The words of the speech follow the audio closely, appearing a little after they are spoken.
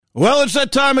Well, it's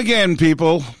that time again,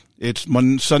 people. It's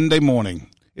Sunday morning.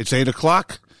 It's 8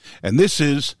 o'clock, and this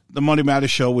is the Money Matters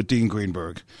Show with Dean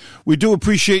Greenberg. We do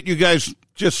appreciate you guys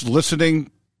just listening,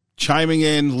 chiming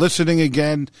in, listening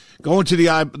again, going to the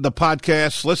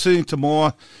podcast, listening to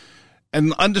more,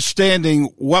 and understanding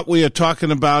what we are talking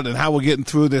about and how we're getting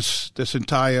through this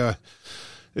entire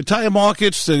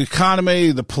markets, the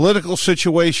economy, the political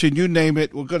situation, you name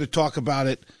it. We're going to talk about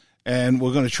it, and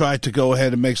we're going to try to go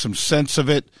ahead and make some sense of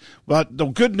it. But the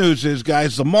good news is,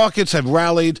 guys, the markets have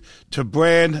rallied to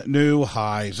brand new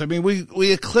highs. I mean,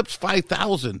 we eclipsed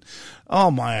 5,000. Oh,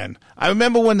 man. I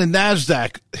remember when the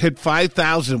NASDAQ hit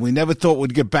 5,000. We never thought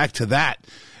we'd get back to that.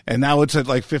 And now it's at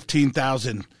like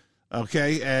 15,000.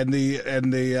 Okay, and the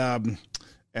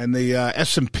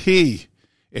S&P,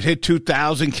 it hit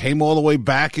 2,000, came all the way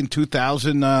back in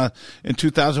 2001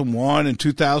 and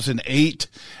 2008,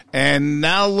 and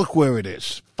now look where it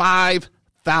is,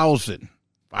 5,000.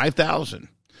 5,000.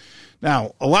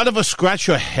 Now, a lot of us scratch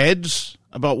our heads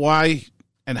about why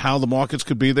and how the markets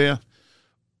could be there.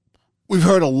 We've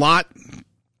heard a lot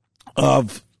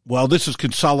of, well, this is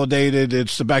consolidated.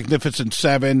 It's the Magnificent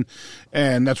Seven,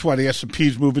 and that's why the S&P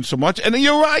is moving so much. And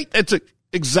you're right. It's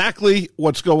exactly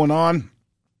what's going on.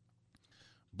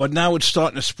 But now it's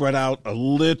starting to spread out a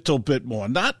little bit more.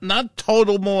 Not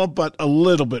total more, but a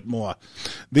little bit more.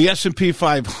 The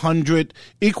SP500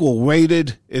 equal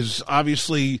weighted is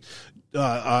obviously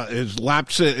is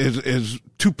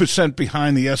 2%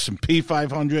 behind the S&P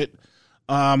 500.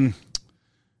 And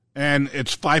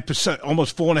it's 5%,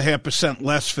 almost 4.5%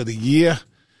 less for the year.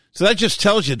 So that just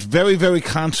tells you it's very, very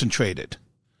concentrated.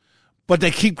 But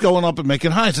they keep going up and making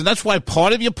highs. And that's why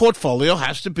part of your portfolio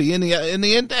has to be in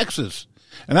the indexes.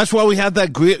 And that's why we have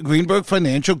that Greenberg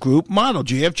Financial Group model,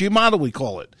 GFG model we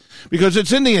call it, because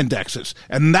it's in the indexes.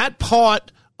 And that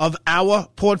part of our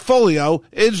portfolio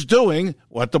is doing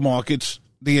what the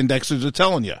indexes are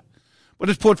telling you. But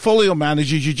as portfolio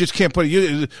managers, you just can't put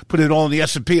it all in the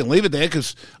S&P and leave it there,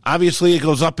 because obviously it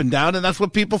goes up and down, and that's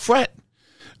what people fret.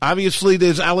 Obviously,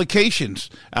 there's allocations,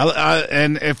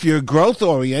 and if you're growth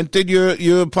oriented,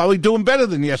 you're probably doing better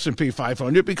than the S&P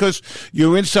 500 because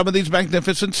you're in some of these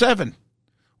Magnificent Seven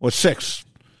or Six.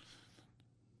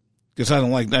 Because I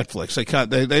don't like Netflix.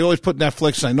 They always put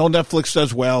Netflix. I know Netflix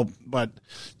does well, but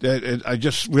I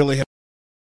just really have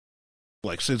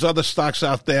Netflix. There's other stocks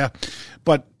out there,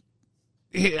 but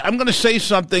I'm going to say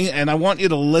something, and I want you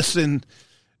to listen.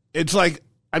 It's like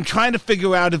I'm trying to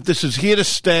figure out if this is here to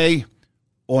stay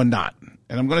or not.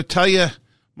 And I'm going to tell you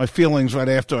my feelings right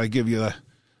after I give you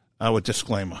our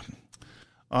disclaimer.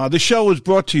 The show is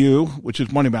brought to you, which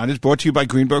is Money Matters, brought to you by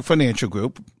Greenberg Financial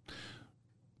Group.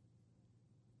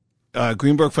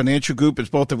 Greenberg Financial Group is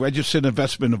both a registered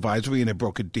investment advisory and a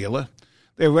broker-dealer.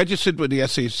 They're registered with the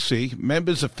SEC,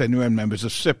 members of FINRA, and members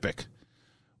of SIPC.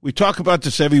 We talk about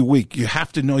this every week. You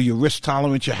have to know your risk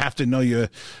tolerance. You have to know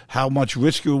how much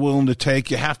risk you're willing to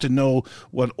take. You have to know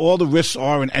what all the risks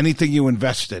are in anything you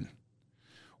invest in.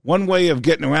 One way of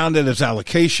getting around it is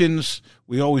allocations.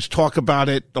 We always talk about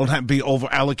it. Don't have to be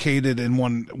over-allocated in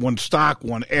one stock,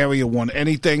 one area, one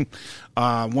anything,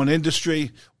 one industry,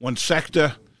 one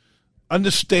sector.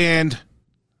 Understand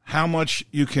how much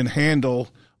you can handle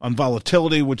on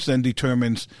volatility, which then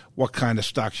determines what kind of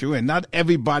stocks you're in. Not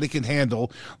everybody can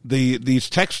handle these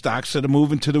tech stocks that are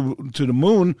moving to the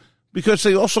moon, because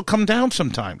they also come down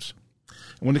sometimes.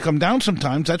 And when they come down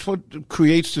sometimes, that's what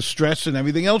creates the stress and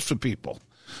everything else for people.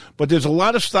 But there's a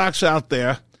lot of stocks out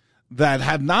there that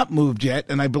have not moved yet,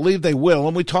 and I believe they will,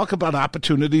 and we talk about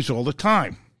opportunities all the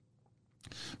time.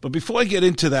 But before I get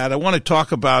into that, I want to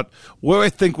talk about where I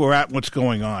think we're at and what's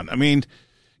going on. I mean,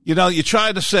 you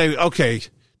try to say, okay,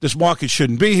 this market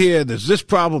shouldn't be here. There's this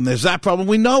problem. There's that problem.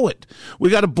 We know it. We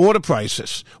got a border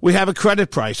crisis. We have a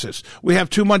credit crisis. We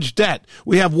have too much debt.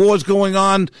 We have wars going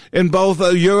on in both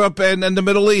Europe and the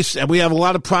Middle East. And we have a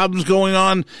lot of problems going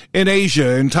on in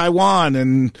Asia and Taiwan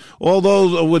and all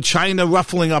those with China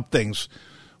ruffling up things.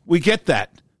 We get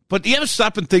that. But you ever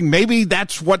stop and think maybe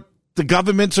that's what the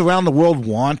governments around the world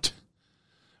want?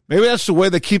 Maybe that's the way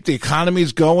they keep the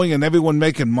economies going and everyone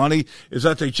making money, is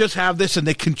that they just have this and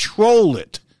they control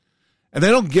it. And they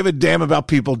don't give a damn about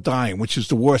people dying, which is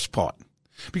the worst part.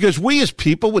 Because we as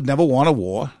people would never want a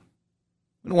war.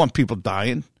 We don't want people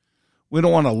dying. We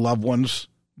don't want our loved ones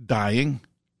dying.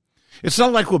 It's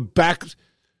not like we're back,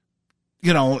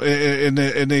 in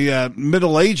the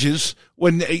Middle Ages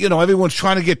when, everyone's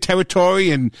trying to get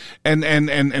territory and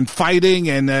fighting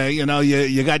and,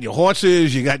 you got your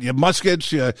horses, you got your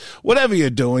muskets, whatever you're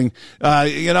doing,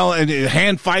 and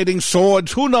hand fighting,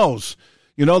 swords, who knows?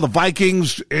 The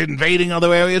Vikings invading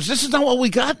other areas. This is not what we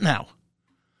got now.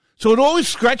 So it always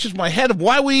scratches my head of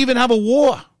why we even have a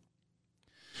war.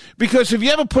 Because if you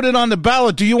ever put it on the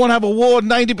ballot, do you want to have a war?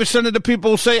 90% of the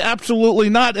people will say absolutely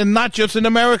not, and not just in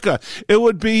America. It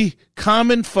would be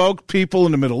common folk, people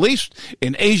in the Middle East,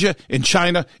 in Asia, in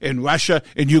China, in Russia,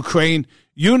 in Ukraine,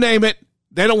 you name it,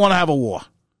 they don't want to have a war.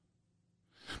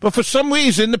 But for some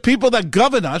reason, the people that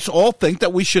govern us all think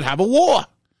that we should have a war.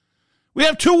 We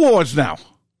have 2 wars now.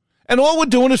 And all we're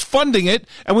doing is funding it,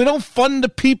 and we don't fund the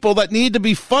people that need to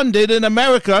be funded in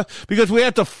America because we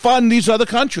have to fund these other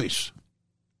countries.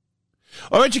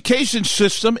 Our education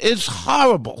system is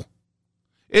horrible.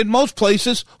 In most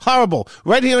places, horrible.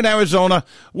 Right here in Arizona,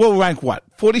 we'll rank what?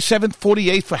 47th,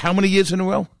 48th for how many years in a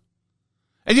row?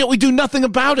 And yet we do nothing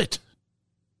about it.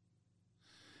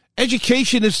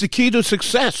 Education is the key to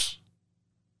success.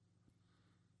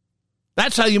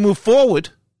 That's how you move forward.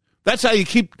 That's how you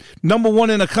keep number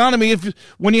one in economy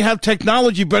when you have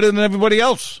technology better than everybody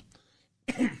else.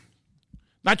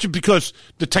 Not just because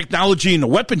the technology and the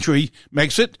weaponry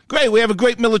makes it. Great, we have a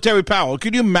great military power.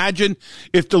 Could you imagine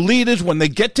if the leaders, when they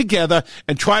get together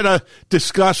and try to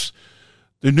discuss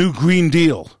the new Green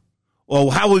Deal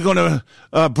or how we're going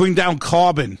to bring down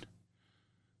carbon,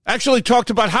 actually talked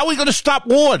about how we're going to stop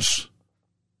wars?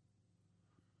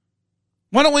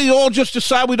 Why don't we all just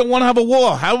decide we don't want to have a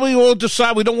war? How do we all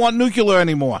decide we don't want nuclear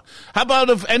anymore? How about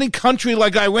if any country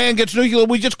like Iran gets nuclear,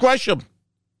 we just crush them?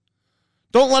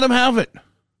 Don't let them have it.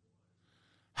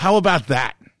 How about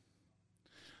that?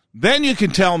 Then you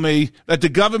can tell me that the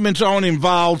governments aren't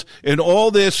involved in all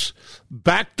this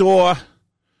backdoor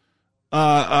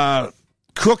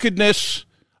crookedness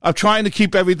of trying to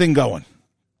keep everything going.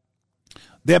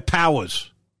 Their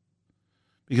powers.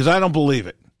 Because I don't believe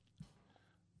it.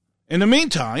 In the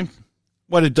meantime,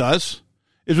 what it does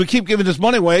is we keep giving this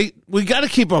money away. We got to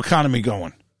keep our economy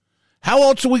going. How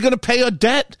else are we going to pay our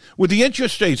debt with the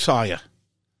interest rates higher?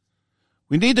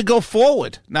 We need to go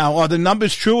forward. Now, are the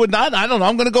numbers true or not? I don't know.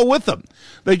 I'm going to go with them.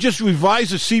 They just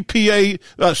revised the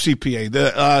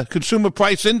the Consumer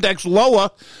Price Index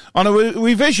lower on a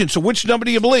revision. So which number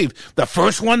do you believe? The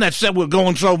first one that said we're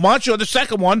going so much or the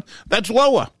second one that's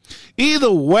lower?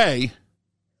 Either way,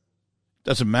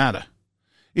 doesn't matter.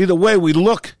 Either way, we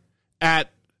look at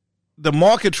the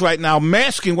markets right now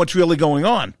masking what's really going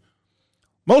on.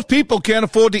 Most people can't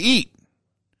afford to eat.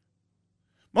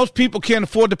 Most people can't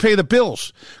afford to pay the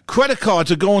bills. Credit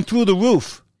cards are going through the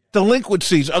roof.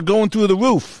 Delinquencies are going through the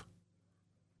roof.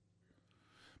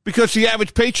 Because the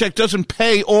average paycheck doesn't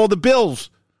pay all the bills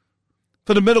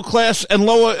for the middle class and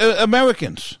lower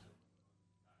Americans.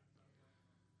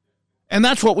 And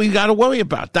that's what we got to worry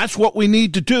about. That's what we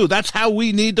need to do. That's how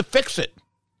we need to fix it.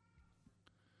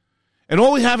 And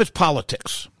all we have is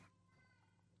politics.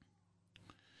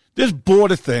 This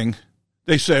border thing,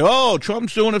 they say, oh,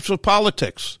 Trump's doing it for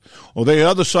politics. Or the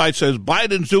other side says,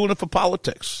 Biden's doing it for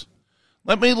politics.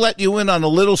 Let me let you in on a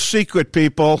little secret,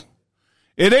 people.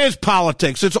 It is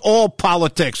politics. It's all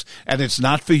politics. And it's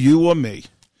not for you or me.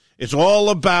 It's all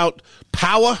about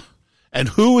power and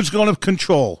who is going to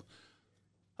control.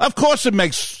 Of course it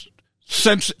makes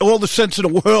sense, all the sense in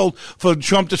the world for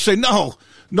Trump to say, no,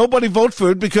 nobody vote for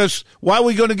it because why are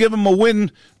we going to give him a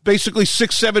win basically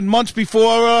 6-7 months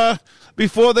before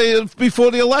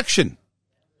the election?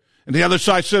 And the other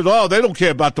side said, oh, they don't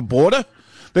care about the border.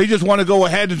 They just want to go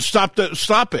ahead and stop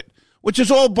it, which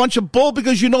is all a bunch of bull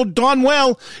because you know darn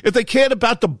well if they cared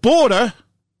about the border,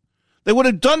 they would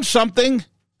have done something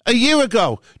a year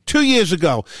ago, 2 years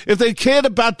ago. If they cared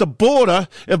about the border,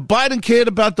 if Biden cared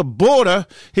about the border,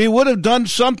 he would have done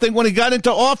something when he got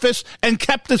into office and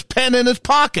kept his pen in his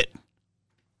pocket.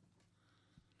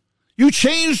 You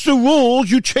change the rules,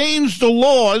 you change the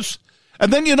laws,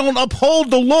 and then you don't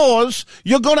uphold the laws,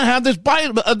 you're going to have this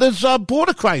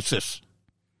border crisis.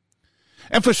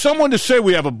 And for someone to say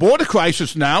we have a border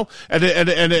crisis now and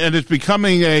it's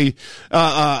becoming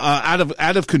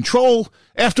out of control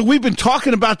after we've been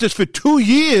talking about this for 2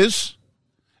 years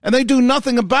and they do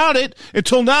nothing about it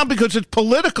until now because it's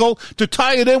political to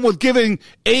tie it in with giving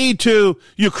aid to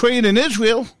Ukraine and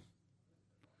Israel.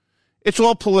 It's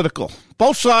all political.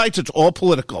 Both sides, it's all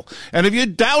political. And if you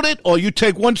doubt it or you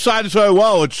take one side and say,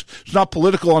 well, it's not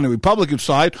political on the Republican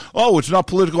side, oh, it's not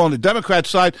political on the Democrat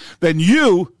side, then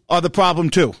you are the problem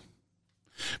too.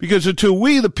 Because until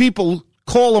we, the people,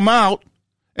 call them out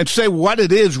and say what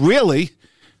it is really,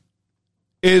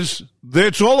 is that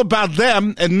it's all about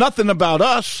them and nothing about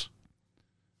us.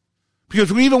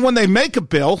 Because even when they make a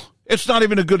bill, it's not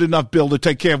even a good enough bill to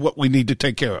take care of what we need to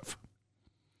take care of.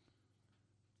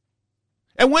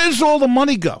 And where does all the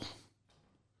money go?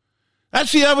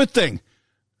 That's the other thing.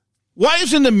 Why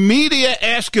isn't the media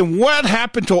asking what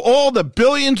happened to all the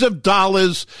billions of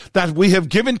dollars that we have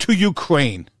given to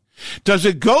Ukraine? Does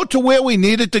it go to where we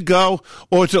need it to go,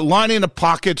 or is it lining the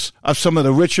pockets of some of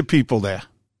the richer people there?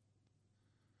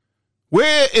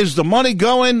 Where is the money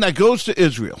going that goes to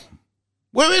Israel?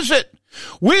 Where is it?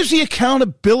 Where's the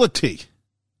accountability?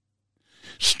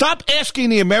 Stop asking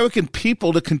the American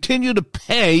people to continue to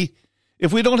pay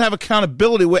if we don't have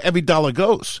accountability where every dollar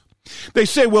goes. They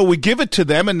say, well, we give it to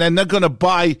them, and then they're going to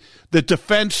buy the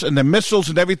defense and the missiles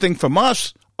and everything from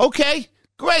us. Okay,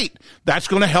 great. That's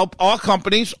going to help our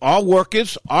companies, our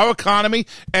workers, our economy,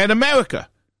 and America.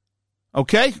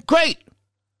 Okay, great.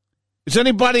 Is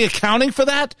anybody accounting for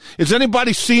that? Is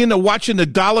anybody seeing or watching the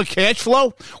dollar cash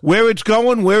flow? Where it's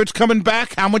going, where it's coming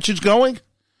back, how much it's going?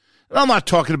 And I'm not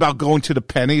talking about going to the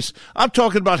pennies. I'm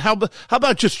talking about how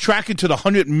about just tracking to the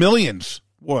 100 millions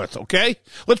worth, okay?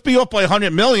 Let's be up by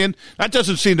 100 million. That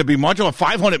doesn't seem to be much. Or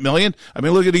 500 million. I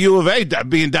mean, look at the U of A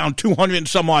being down 200 and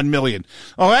some odd million.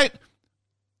 All right?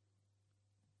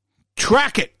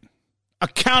 Track it.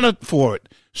 Account for it.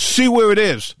 See where it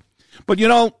is. But, you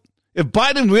know, if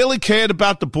Biden really cared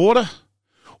about the border,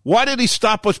 why did he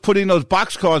stop us putting those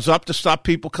boxcars up to stop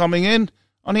people coming in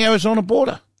on the Arizona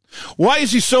border? Why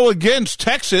is he so against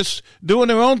Texas doing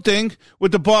their own thing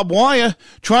with the barbed wire,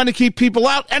 trying to keep people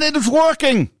out? And it is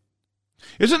working.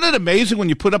 Isn't it amazing when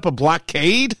you put up a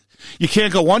blockade? You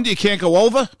can't go under, you can't go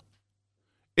over.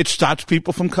 It stops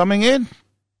people from coming in.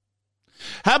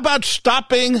 How about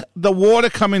stopping the water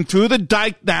coming through the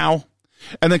dike now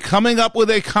and then coming up with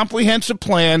a comprehensive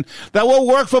plan that will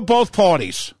work for both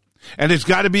parties? And there's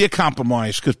got to be a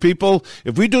compromise, because people,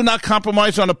 if we do not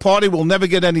compromise on a party, we'll never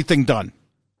get anything done.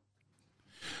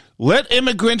 Let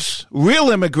immigrants,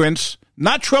 real immigrants,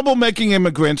 not troublemaking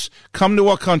immigrants, come to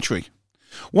our country.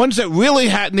 Ones that really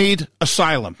need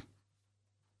asylum.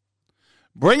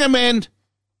 Bring them in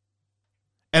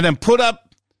and then put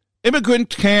up immigrant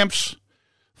camps,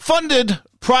 funded,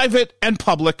 private and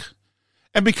public,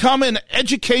 and become an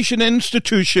education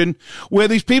institution where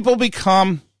these people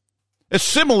become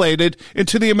assimilated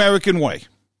into the American way.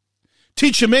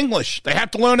 Teach them English. They have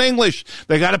to learn English.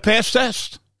 They got to pass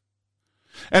tests.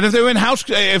 And if they're in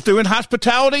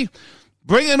hospitality,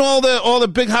 bring in all the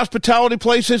big hospitality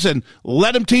places and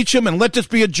let them teach them, and let this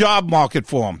be a job market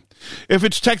for them. If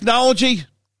it's technology,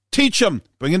 teach them.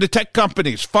 Bring in the tech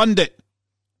companies, fund it.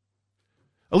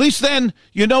 At least then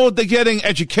you know they're getting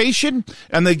education,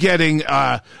 and they're getting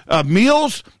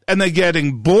meals, and they're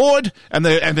getting board, and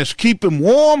they're keeping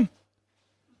warm,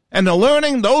 and they're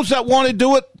learning. Those that want to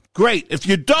do it, great. If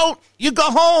you don't, you go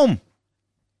home.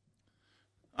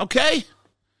 Okay?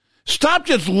 Stop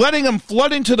just letting them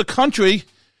flood into the country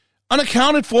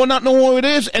unaccounted for, not knowing where it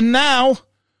is. And now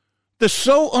they're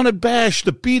so unabashed.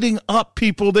 They're beating up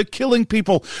people. They're killing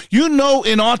people. You know,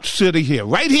 in our city here,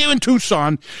 right here in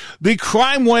Tucson, the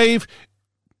crime wave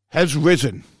has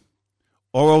risen.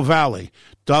 Oro Valley,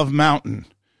 Dove Mountain,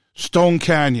 Stone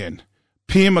Canyon,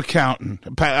 Pima Canyon,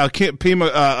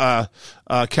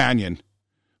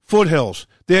 Foothills.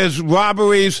 There's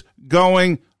robberies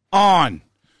going on.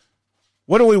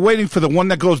 What are we waiting for, the one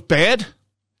that goes bad?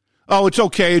 Oh, it's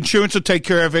okay. Insurance will take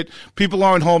care of it. People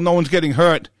aren't home. No one's getting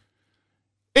hurt.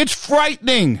 It's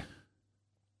frightening.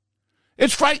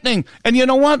 It's frightening. And you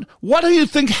know what? What do you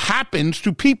think happens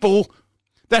to people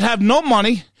that have no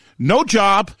money, no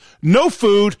job, no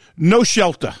food, no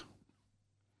shelter?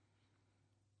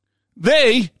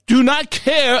 They do not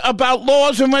care about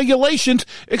laws and regulations,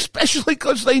 especially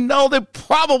because they know they're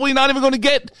probably not even going to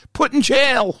get put in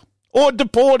jail or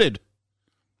deported.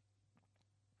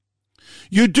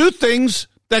 You do things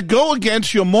that go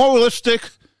against your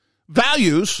moralistic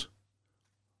values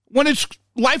when it's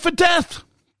life or death.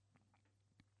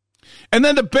 And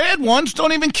then the bad ones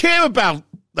don't even care about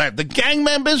that. The gang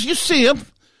members, you see them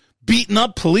beating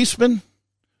up policemen,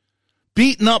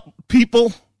 beating up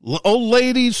people, old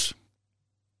ladies.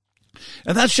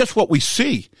 And that's just what we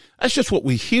see. That's just what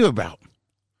we hear about.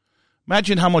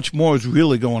 Imagine how much more is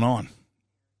really going on.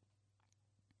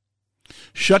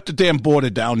 Shut the damn border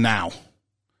down now,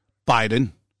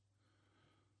 Biden.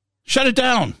 Shut it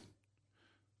down.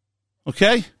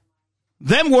 Okay?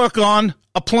 Then work on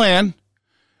a plan,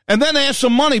 and then ask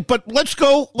some money. But let's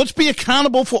be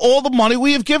accountable for all the money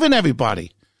we have given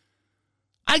everybody.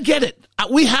 I get it.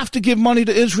 We have to give money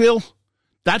to Israel.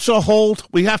 That's our hold.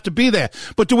 We have to be there.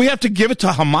 But do we have to give it to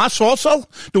Hamas also?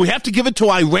 Do we have to give it to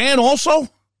Iran also?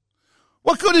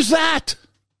 What good is that?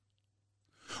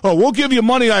 Oh, we'll give you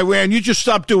money, Iran. You just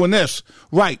stop doing this.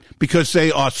 Right, because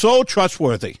they are so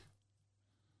trustworthy.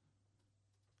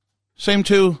 Same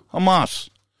to Hamas.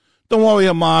 Don't worry,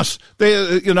 Hamas.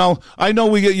 I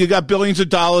know you got billions of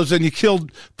dollars and you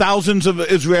killed thousands of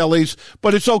Israelis,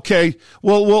 but it's okay.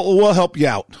 We'll help you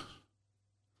out.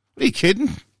 Are you kidding?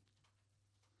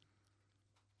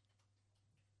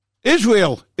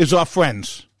 Israel is our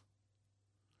friends.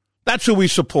 That's who we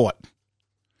support.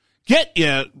 Get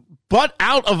your butt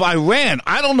out of Iran.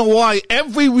 I don't know why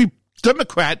every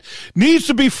Democrat needs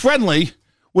to be friendly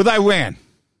with Iran.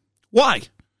 Why?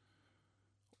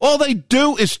 All they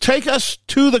do is take us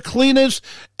to the cleaners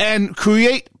and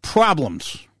create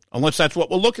problems, unless that's what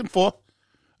we're looking for,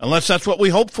 unless that's what we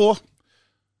hope for.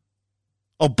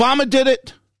 Obama did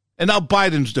it, and now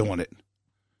Biden's doing it.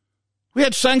 We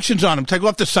had sanctions on him. Take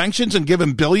off the sanctions and give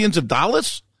him billions of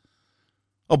dollars?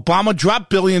 Obama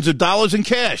dropped billions of dollars in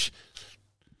cash.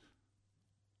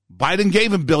 Biden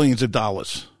gave him billions of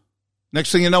dollars.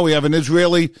 Next thing you know, we have an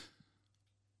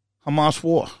Israeli-Hamas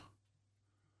war.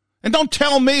 And don't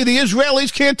tell me the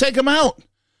Israelis can't take them out.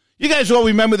 You guys all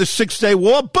remember the 6-day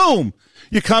war? Boom.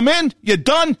 You come in, you're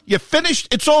done, you're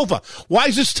finished, it's over. Why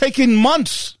is this taking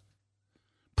months?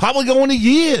 Probably going to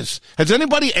years. Has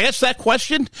anybody asked that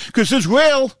question? Because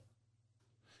Israel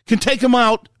can take them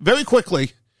out very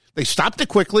quickly. They stopped it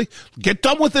quickly. Get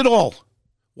done with it all.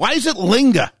 Why does it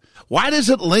linger? Why does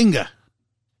it linger?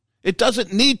 It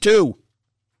doesn't need to.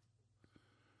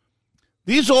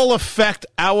 These all affect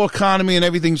our economy and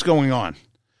everything's going on.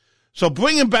 So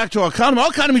bringing back to our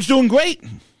economy's doing great,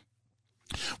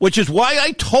 which is why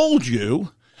I told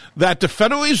you that the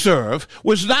Federal Reserve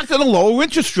was not going to lower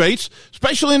interest rates,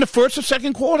 especially in the first or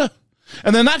second quarter.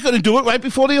 And they're not going to do it right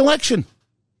before the election.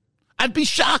 I'd be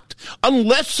shocked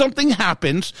unless something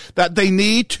happens that they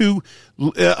need to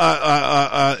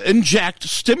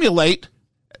stimulate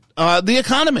the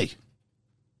economy.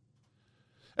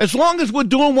 As long as we're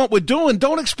doing what we're doing,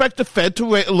 don't expect the Fed to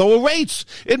lower rates.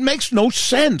 It makes no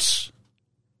sense.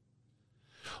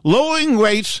 Lowering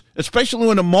rates, especially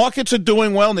when the markets are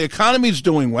doing well and the economy is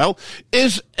doing well,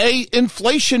 is a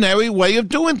inflationary way of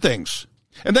doing things.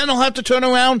 And then they'll have to turn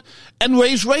around and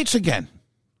raise rates again.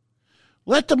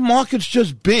 Let the markets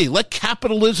just be. Let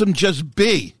capitalism just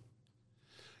be.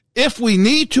 If we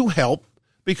need to help,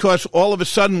 because all of a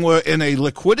sudden we're in a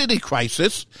liquidity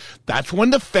crisis, that's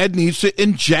when the Fed needs to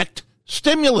inject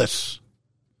stimulus.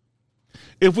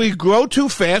 If we grow too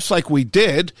fast like we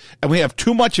did and we have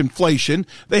too much inflation,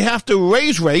 they have to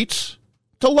raise rates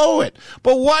to lower it.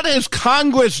 But what has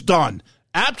Congress done?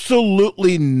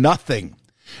 Absolutely nothing.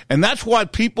 And that's why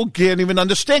people can't even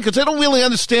understand, because they don't really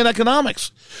understand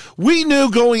economics. We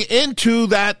knew going into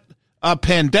that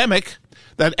pandemic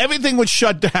that everything was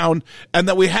shut down and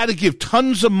that we had to give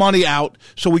tons of money out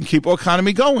so we can keep our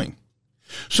economy going.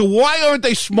 So why aren't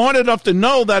they smart enough to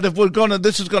know that if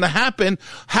this is going to happen,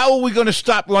 how are we going to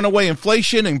stop runaway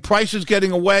inflation and prices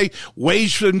getting away,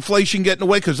 wage inflation getting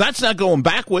away? Because that's not going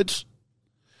backwards.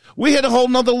 We hit a whole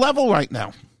nother level right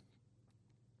now.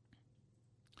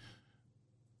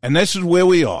 And this is where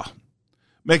we are.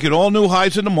 Making all new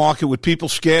highs in the market with people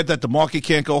scared that the market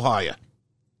can't go higher.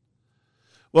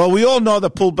 Well, we all know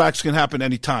that pullbacks can happen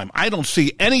anytime. I don't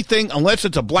see anything, unless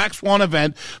it's a black swan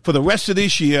event for the rest of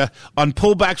this year, on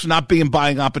pullbacks not being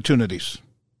buying opportunities.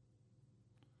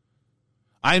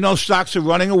 I know stocks are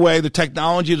running away. The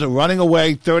technologies are running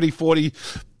away 30, 40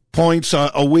 points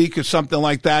a week or something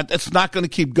like that. It's not going to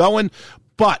keep going.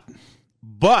 But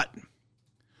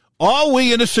are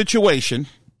we in a situation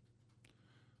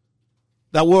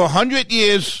that we're 100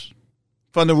 years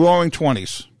from the Roaring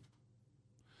 20s?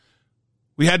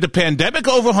 We had the pandemic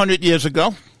over 100 years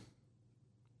ago.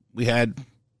 We had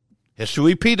history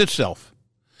repeat itself.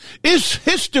 Is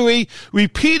history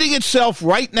repeating itself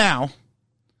right now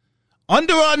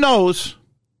under our nose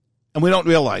and we don't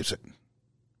realize it?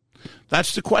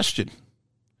 That's the question.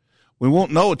 We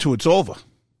won't know it till it's over.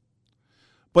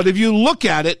 But if you look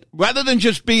at it, rather than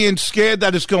just being scared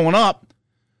that it's going up,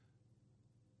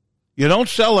 you don't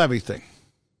sell everything.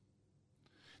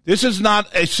 This is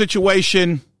not a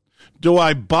situation, do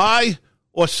I buy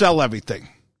or sell everything?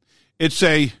 It's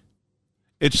a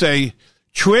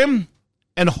trim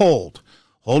and hold.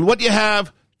 Hold what you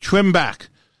have, trim back.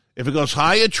 If it goes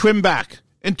higher, trim back.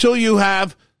 Until you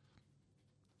have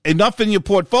enough in your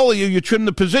portfolio, you trim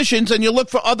the positions and you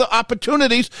look for other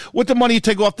opportunities with the money you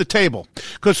take off the table.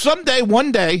 Because someday,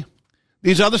 one day,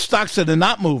 these other stocks that are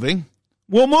not moving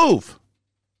will move.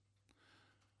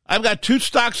 I've got two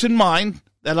stocks in mind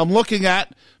that I'm looking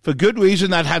at for good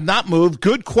reason that have not moved,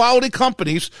 good quality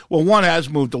companies. Well, one has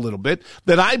moved a little bit,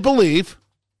 that I believe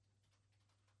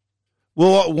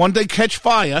will one day catch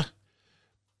fire,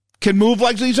 can move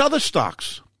like these other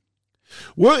stocks.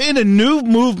 We're in a new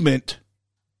movement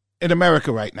in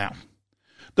America right now.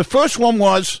 The first one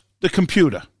was the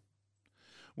computer.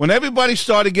 When everybody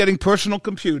started getting personal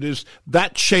computers,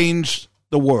 that changed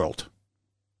the world.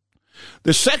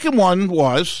 The second one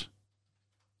was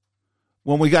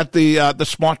when we got the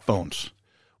smartphones.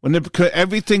 When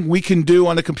everything we can do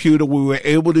on a computer, we were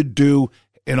able to do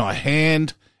in our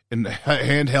handheld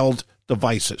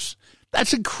devices.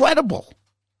 That's incredible.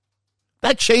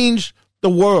 That changed the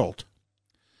world.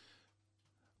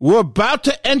 We're about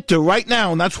to enter right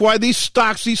now, and that's why these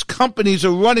stocks, these companies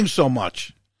are running so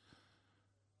much.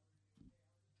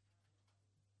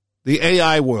 The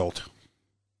AI world.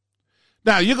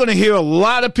 Now, you're going to hear a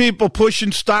lot of people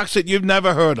pushing stocks that you've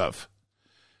never heard of.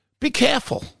 Be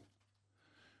careful.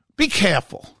 Be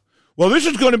careful. Well, this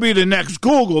is going to be the next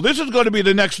Google. This is going to be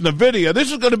the next NVIDIA.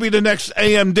 This is going to be the next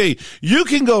AMD. You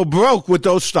can go broke with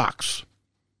those stocks.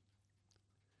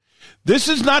 This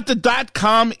is not the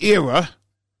dot-com era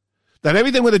that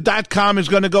everything with a dot-com is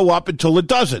going to go up until it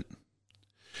doesn't.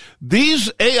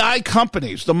 These AI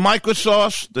companies, the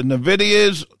Microsofts, the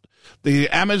NVIDIAs, the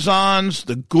Amazons,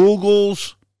 the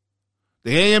Googles,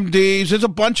 the AMDs, there's a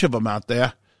bunch of them out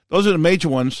there. Those are the major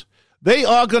ones. They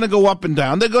are going to go up and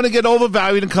down. They're going to get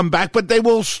overvalued and come back, but they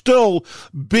will still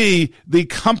be the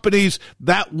companies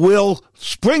that will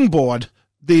springboard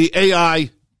the AI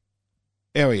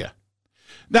area.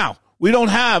 Now, we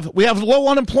have low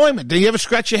unemployment. Do you ever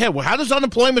scratch your head? Well, how does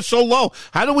unemployment so low?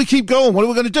 How do we keep going? What are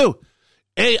we going to do?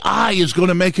 AI is going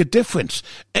to make a difference.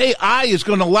 AI is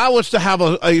going to allow us to have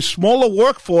a smaller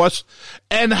workforce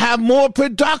and have more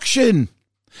production.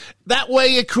 That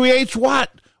way it creates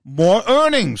what? More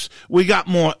earnings. We got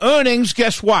more earnings.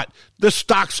 Guess what? The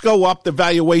stocks go up. The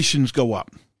valuations go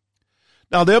up.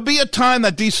 Now, there'll be a time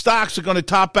that these stocks are going to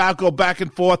top out, go back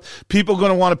and forth. People are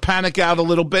going to want to panic out a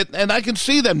little bit, and I can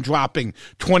see them dropping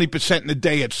 20% in a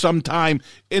day at some time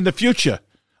in the future.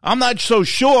 I'm not so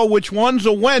sure which ones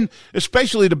or when,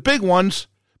 especially the big ones,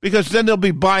 because then they'll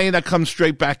be buying that comes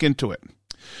straight back into it.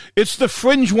 It's the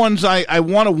fringe ones I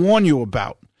want to warn you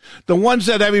about. The ones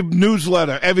that every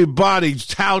newsletter, everybody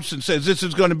touts and says this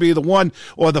is going to be the one,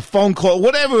 or the phone call,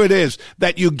 whatever it is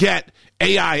that you get,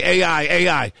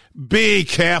 AI. Be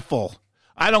careful.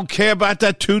 I don't care about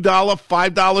that $2,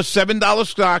 $5, $7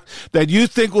 stock that you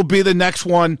think will be the next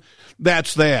one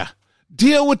that's there.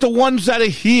 Deal with the ones that are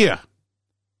here.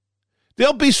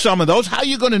 There'll be some of those. How are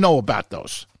you going to know about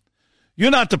those? You're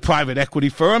not the private equity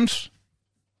firms.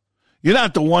 You're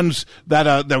not the ones that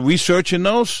are researching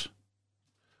those.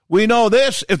 We know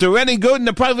this. If they're any good in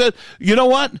the private, you know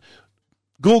what?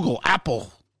 Google,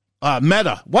 Apple,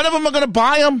 Meta. One of them are going to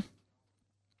buy them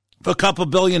for a couple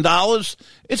 $1 billion.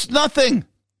 It's nothing.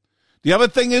 The other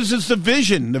thing is the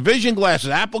vision glasses.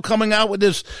 Apple coming out with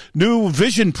this new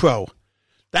Vision Pro.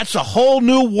 That's a whole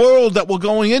new world that we're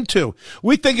going into.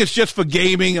 We think it's just for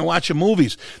gaming and watching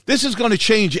movies. This is going to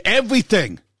change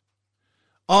everything.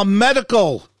 Our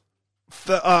medical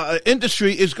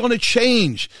industry is going to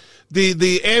change.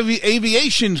 The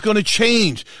aviation is going to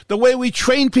change. The way we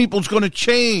train people is going to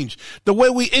change. The way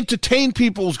we entertain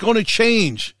people is going to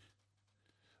change.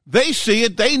 They see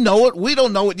it. They know it. We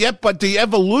don't know it yet, but the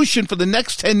evolution for the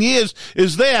next 10 years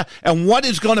is there. And what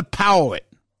is going to power it?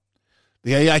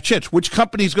 The AI chips. Which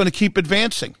company is going to keep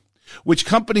advancing? Which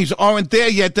companies aren't there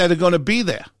yet that are going to be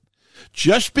there?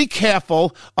 Just be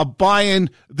careful of buying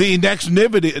the next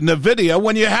NVIDIA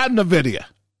when you have NVIDIA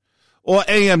or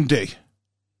AMD.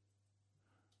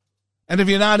 And if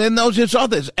you're not in those, it's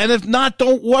others. And if not,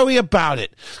 don't worry about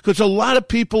it. Because a lot of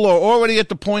people are already at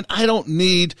the point, I don't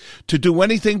need to do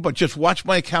anything but just watch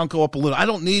my account go up a little. I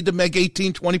don't need to make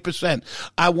 18, 20%.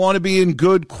 I want to be in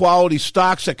good quality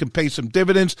stocks that can pay some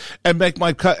dividends and make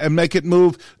it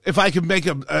move. If I can make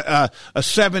a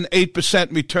 7,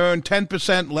 8% return, 10%,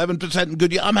 11% in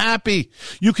good year, I'm happy.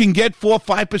 You can get 4,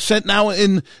 5% now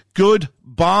in good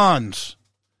bonds.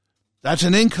 That's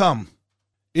an income.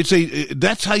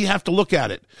 That's how you have to look at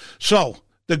it. So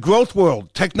the growth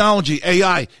world, technology,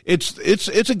 AI, it's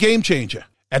a game changer.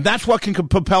 And that's what can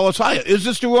propel us higher. Is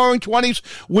this the roaring 20s?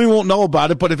 We won't know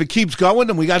about it, but if it keeps going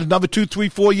and we got another 2, 3,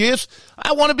 4 years,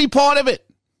 I want to be part of it.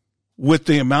 With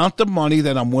the amount of money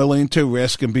that I'm willing to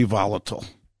risk and be volatile.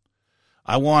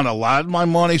 I want a lot of my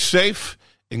money safe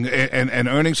and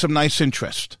earning some nice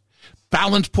interest.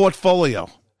 Balanced portfolio.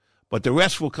 But the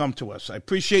rest will come to us. I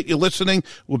appreciate you listening.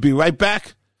 We'll be right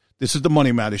back. This is the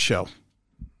Money Matters Show.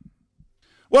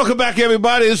 Welcome back,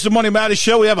 everybody. This is the Money Matters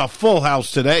Show. We have a full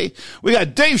house today. We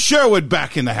got Dave Sherwood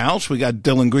back in the house. We got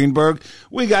Dylan Greenberg.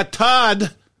 We got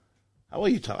Todd. How are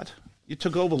you, Todd? You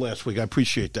took over last week. I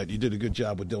appreciate that. You did a good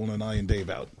job with Dylan and I and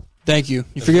Dave out. Thank you.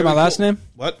 You forget my last name?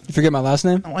 What? You forget my last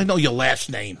name? Oh, I know your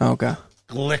last name. Oh, okay.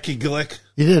 Glicky glick.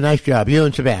 You did a nice job. You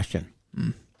and Sebastian.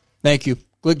 Thank you.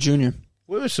 Glick Jr.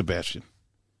 Where is Sebastian?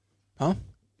 Huh?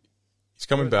 He's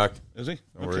coming back. Is he?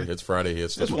 Don't worry, it's Friday.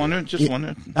 Just wondering.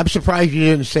 I'm surprised you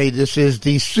didn't say this is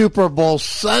the Super Bowl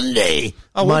Sunday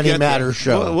Money Matters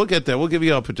show. We'll get there. We'll give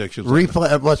you our predictions.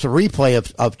 What's a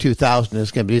replay of 2000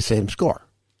 is going to be the same score.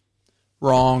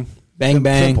 Wrong. Bang,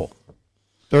 bang. Simple.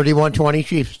 31-20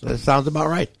 Chiefs. That sounds about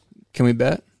right. Can we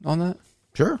bet on that?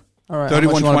 Sure. All right.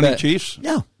 31-20 Chiefs?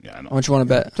 Yeah. Yeah, I know. How much you want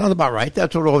to bet? Sounds about right.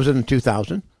 That's what it was in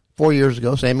 2000. 4 years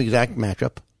ago, same exact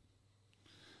matchup.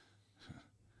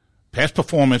 Past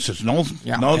performance is no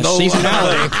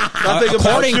seasonality. Nothing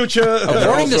about future.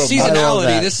 According to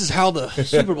seasonality, this is how the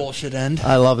Super Bowl should end.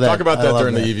 I love that. Talk about that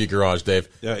during the EV Garage, Dave.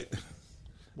 Right.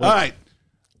 All right.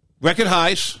 Record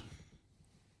highs.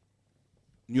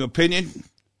 In your opinion,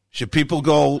 should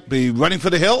people be running for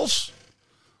the hills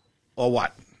or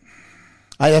what?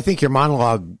 I think your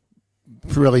monologue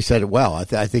really said it well. I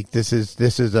think this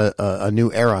is a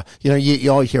new era.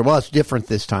 You always hear, well, it's different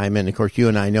this time. And, of course, you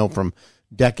and I know from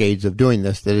decades of doing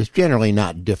this that it's generally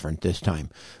not different this time.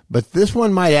 But this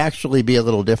one might actually be a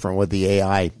little different with the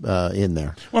AI in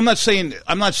there. Well, I'm not saying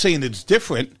it's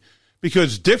different,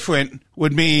 because different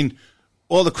would mean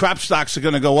all the crap stocks are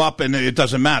going to go up and it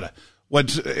doesn't matter.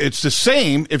 It's the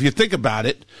same if you think about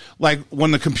it. Like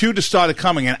when the computers started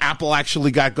coming and Apple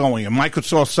actually got going and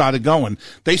Microsoft started going,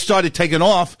 they started taking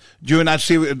off during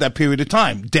that period of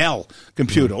time. Dell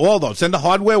computer, all those. Then the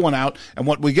hardware went out, and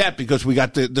what we got, because we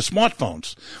got the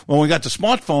smartphones. When we got the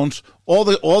smartphones, all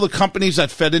the companies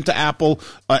that fed into Apple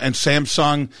and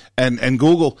Samsung and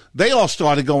Google, they all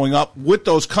started going up with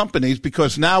those companies,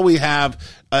 because now we have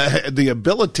the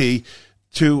ability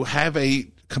to have a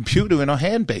computer in our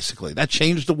hand, basically. That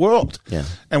changed the world. Yeah.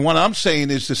 And what I'm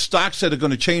saying is the stocks that are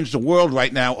going to change the world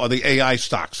right now are the AI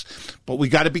stocks. But we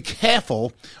got to be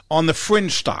careful on the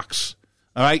fringe stocks.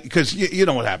 All right? Because you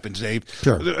know what happens, Dave.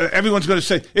 Sure. Everyone's going to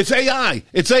say, it's AI,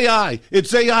 it's AI,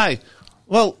 it's AI.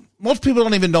 Well, most people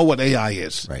don't even know what AI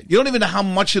is. Right. You don't even know how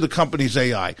much of the company's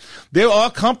AI. There are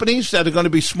companies that are going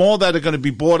to be small that are going to be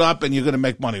bought up, and you're going to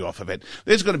make money off of it.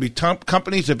 There's going to be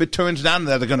companies, if it turns down,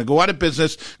 that are going to go out of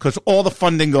business because all the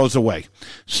funding goes away.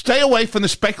 Stay away from the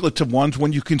speculative ones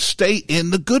when you can stay in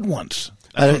the good ones.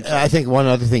 I think one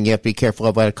other thing you have to be careful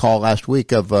of. I had a call last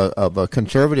week of a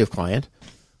conservative client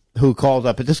who called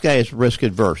up, but this guy is risk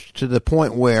adverse to the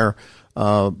point where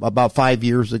about 5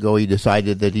 years ago, he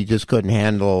decided that he just couldn't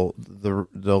handle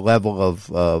the level of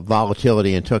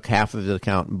volatility and took half of his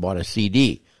account and bought a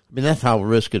CD. I mean, that's how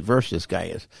risk adverse this guy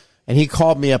is. And he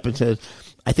called me up and said,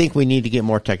 I think we need to get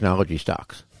more technology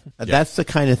stocks. Yeah. That's the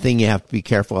kind of thing you have to be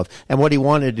careful of. And what he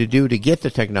wanted to do to get the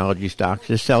technology stocks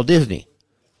is sell Disney,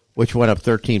 which went up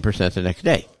 13% the next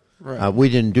day. Right. We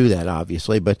didn't do that,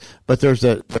 obviously, but there's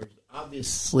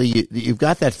obviously, you've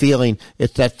got that feeling.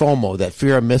 It's that FOMO, that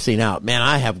fear of missing out. Man,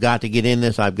 I have got to get in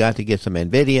this. I've got to get some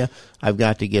NVIDIA. I've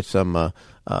got to get some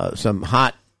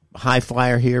hot high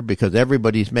flyer here, because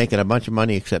everybody's making a bunch of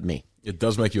money except me. It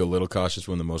does make you a little cautious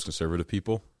when the most conservative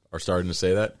people are starting to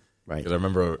say that. Right. Because I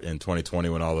remember in 2020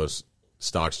 when all those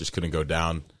stocks just couldn't go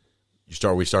down,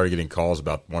 we started getting calls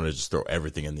about wanting to just throw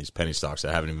everything in these penny stocks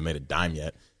that haven't even made a dime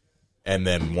yet. And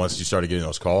then once you started getting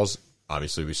those calls,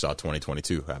 obviously, we saw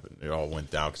 2022 happen. It all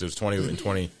went down because it was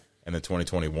 2020 and then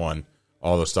 2021.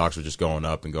 All those stocks were just going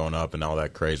up, and all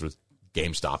that craze with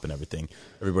GameStop and everything.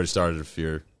 Everybody started to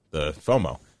fear the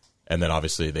FOMO, and then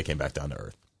obviously they came back down to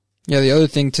earth. Yeah, the other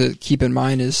thing to keep in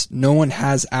mind is no one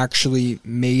has actually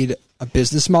made a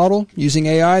business model using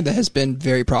AI that has been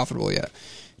very profitable yet.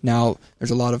 Now,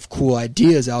 there's a lot of cool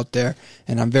ideas out there,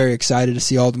 and I'm very excited to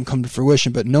see all of them come to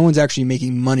fruition, but no one's actually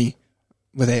making money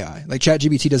with AI. Like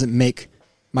ChatGPT doesn't make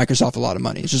Microsoft a lot of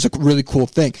money. It's just a really cool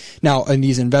thing. Now, and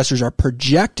these investors are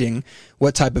projecting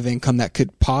what type of income that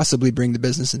could possibly bring the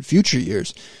business in future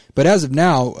years. But as of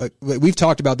now, we've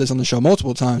talked about this on the show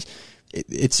multiple times.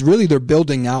 It's really, they're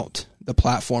building out the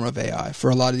platform of AI for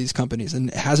a lot of these companies, and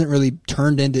it hasn't really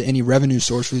turned into any revenue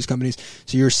source for these companies.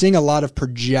 So you're seeing a lot of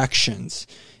projections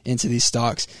into these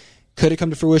stocks. Could it come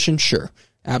to fruition? Sure.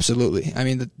 Absolutely. I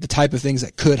mean, the type of things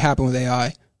that could happen with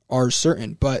AI are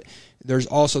certain, but there's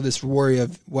also this worry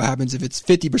of what happens if it's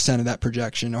 50% of that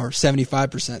projection or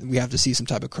 75%. We have to see some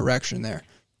type of correction there.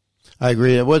 I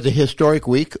agree. It was a historic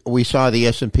week. We saw the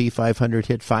S&P 500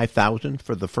 hit 5,000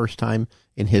 for the first time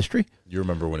in history. You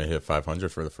remember when it hit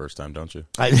 500 for the first time, don't you?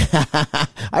 I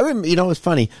remember. You know, it's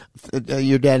funny.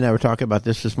 Your dad and I were talking about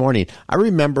this morning. I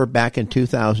remember back in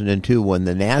 2002 when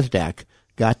the NASDAQ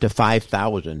got to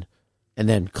 5,000 and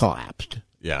then collapsed.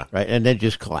 Yeah. Right. And then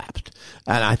just collapsed.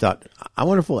 And I thought, I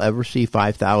wonder if we'll ever see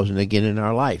 5,000 again in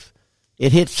our life.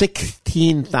 It hit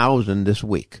 16,000 this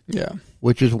week. Yeah.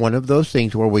 Which is one of those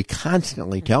things where we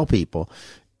constantly tell people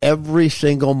every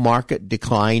single market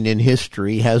decline in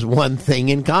history has one thing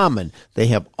in common. They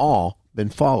have all been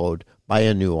followed by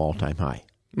a new all-time high.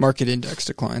 Market index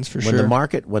declines for When sure.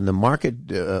 the market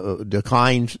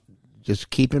declines, just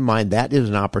keep in mind that is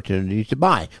an opportunity to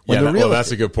buy.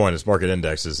 That's a good point. It's market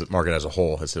index. Is the market as a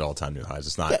whole has hit all-time new highs.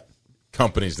 It's not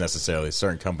companies necessarily.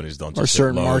 Certain companies don't just or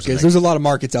certain hit lows markets. There's a lot of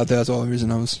markets out there. That's the only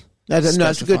reason I was.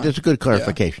 That's good. That's a good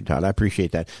clarification, Todd. I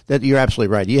appreciate that. That you're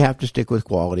absolutely right. You have to stick with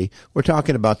quality. We're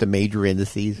talking about the major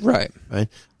indices, right?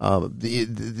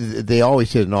 They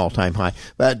always hit an all-time high.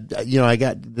 But I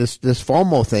got this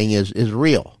FOMO thing is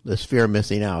real. This fear of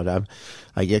missing out.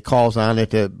 I get calls on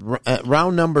it.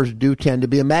 Round numbers do tend to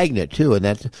be a magnet too, and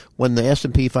that's when the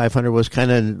S&P 500 was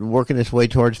kind of working its way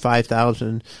towards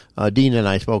 5,000. Dean and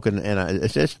I spoke, and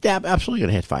it's absolutely going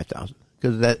to hit 5,000.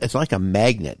 Because it's like a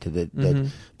magnet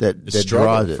that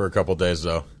draws it. For a couple of days,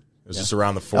 though. It was just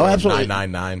around the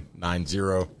 4,999.90.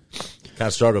 Kind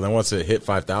of struggled. Then once it hit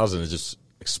 5,000, it just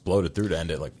exploded through to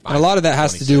end it like 5. And a lot of that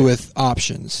has to do with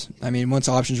options. I mean, once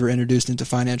options were introduced into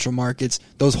financial markets,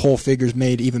 those whole figures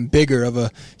made even bigger of a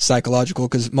psychological,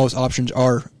 because most options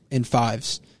are in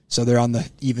fives. So they're on the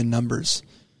even numbers.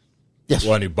 Yes.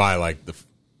 When you buy like the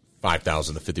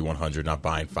 5,000, the 5,100, not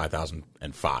buying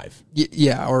 5,005.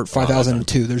 Yeah, or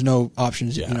 5,002. There's no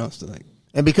options, So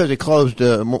and because it closed,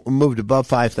 moved above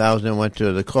 5,000 and went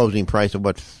to the closing price of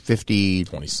 29,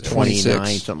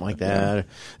 something like that.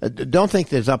 Yeah. Don't think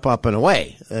there's up and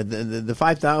away. The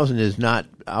 5,000 is not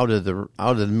out of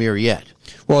the mirror yet.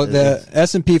 Well, the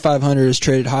S&P 500 is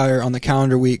traded higher on the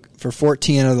calendar week for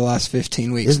 14 of the last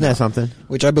 15 weeks. Isn't that something?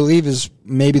 Which I believe is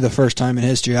maybe the first time in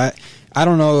history. I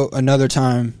don't know another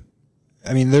time.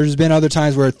 I mean, there's been other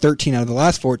times where 13 out of the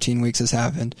last 14 weeks has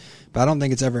happened, but I don't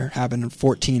think it's ever happened in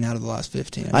 14 out of the last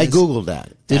 15. I Googled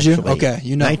that. Did you? Okay,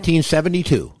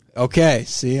 1972. Okay,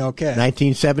 see, okay.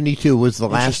 1972 was the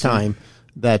last time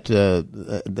that the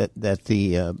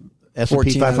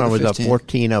S&P 500 was up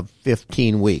 14 of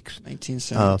 15 weeks.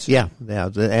 1972. Yeah.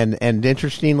 And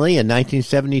interestingly, in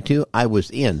 1972, I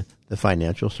was in the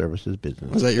financial services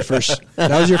business. Was that your first?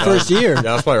 That was your first year. Yeah,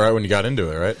 that's probably right when you got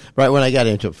into it, right? Right when I got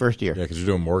into it, first year. Yeah, because you're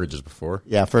doing mortgages before.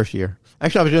 Yeah, first year.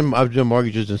 Actually, I was doing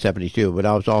mortgages in 72, but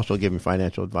I was also giving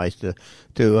financial advice to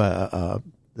the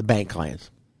bank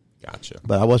clients. Gotcha.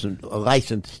 But I wasn't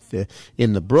licensed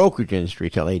in the brokerage industry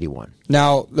till 81.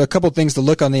 Now, a couple of things to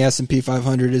look on the S&P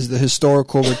 500 is the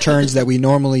historical returns that we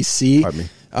normally see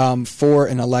for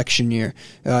an election year.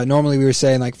 Normally, we were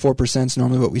saying like 4% is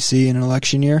normally what we see in an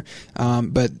election year.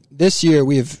 But this year,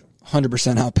 we have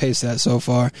 100% outpaced that so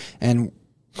far. And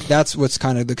that's what's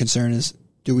kind of the concern is,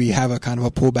 do we have a kind of a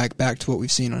pullback back to what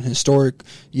we've seen on historic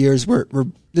years?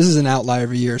 This is an outlier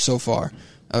of a year so far.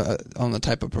 On the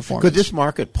type of performance. Could this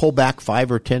market pull back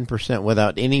 5 or 10%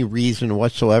 without any reason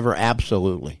whatsoever?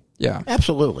 Absolutely. Yeah.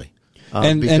 Absolutely.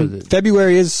 And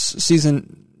February is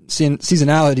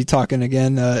seasonality talking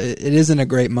again. It isn't a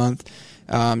great month,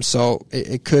 so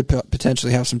it could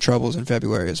potentially have some troubles in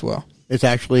February as well. It's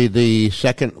actually the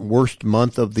second worst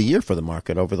month of the year for the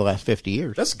market over the last 50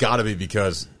 years. That's got to be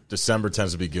because December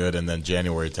tends to be good, and then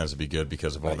January tends to be good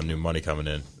because of all the new money coming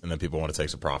in, and then people want to take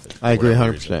some profit. I agree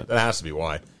 100%. That has to be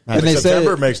why. And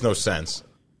September makes no sense,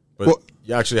 but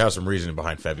you actually have some reasoning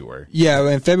behind February. Yeah,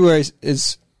 and February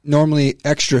is normally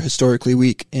extra historically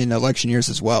weak in election years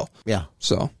as well. Yeah.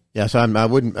 So a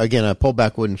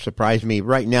pullback wouldn't surprise me.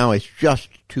 Right now, it's just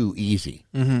too easy.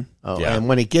 Mm-hmm. And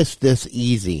when it gets this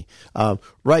easy,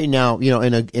 right now,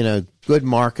 in a good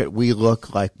market, we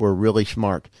look like we're really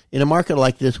smart. In a market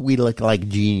like this, we look like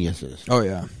geniuses. Oh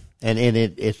yeah, and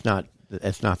it's not.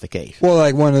 That's not the case. Well,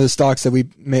 like one of the stocks that we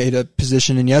made a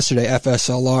position in yesterday,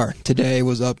 FSLR, today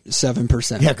was up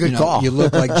 7%. Yeah, good call. You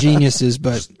look like geniuses,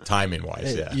 but timing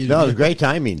wise, yeah. It's great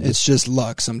timing. It's just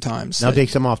luck sometimes. Now take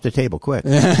some off the table quick.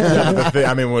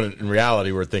 I mean, when in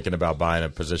reality, we're thinking about buying a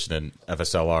position in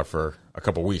FSLR for a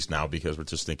couple weeks now because we're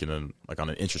just thinking on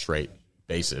an interest rate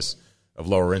basis of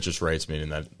lower interest rates, meaning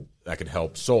that could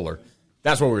help solar.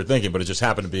 That's what we were thinking, but it just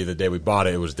happened to be the day we bought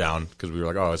it, it was down because we were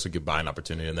like, oh, it's a good buying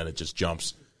opportunity, and then it just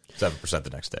jumps 7% the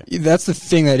next day. That's the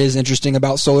thing that is interesting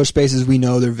about solar space is we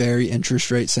know they're very interest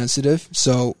rate sensitive,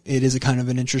 so it is a kind of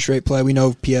an interest rate play. We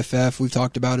know PFF, we've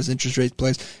talked about as interest rate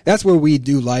plays. That's where we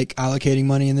do like allocating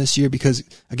money in this year because,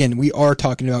 again, we are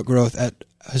talking about growth at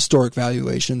historic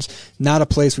valuations, not a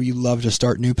place where you love to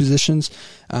start new positions.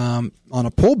 On a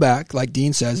pullback, like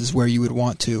Dean says, is where you would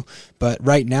want to. But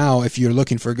right now, if you're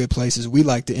looking for good places, we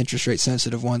like the interest rate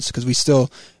sensitive ones because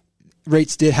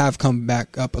rates did have come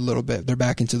back up a little bit. They're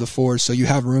back into the fours, so you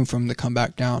have room for them to come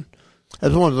back down.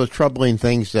 That's one of the troubling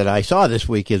things that I saw this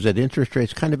week is that interest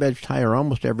rates kind of edged higher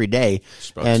almost every day.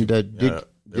 And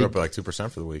they're up by like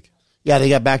 2% for the week. Yeah, they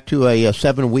got back to a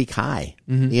 7-week high.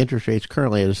 Mm-hmm. The interest rate's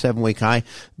currently at a 7-week high.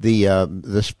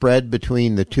 The spread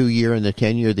between the 2-year and the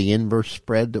 10-year, the inverse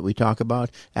spread that we talk about,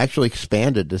 actually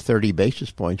expanded to 30 basis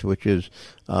points, which is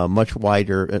much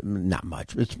wider. Not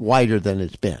much. It's wider than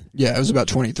it's been. Yeah, it was about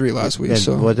 23 last week.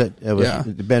 So was it?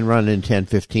 It's been running in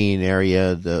 10-15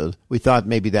 area. We thought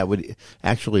maybe that would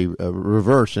actually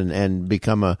reverse and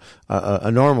become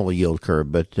a normal yield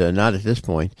curve, but not at this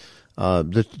point.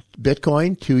 The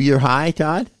Bitcoin 2-year high,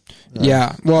 Todd?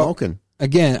 Yeah. Well, smoking.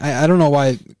 Again, I don't know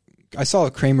why. I saw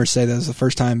Kramer say that was the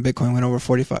first time Bitcoin went over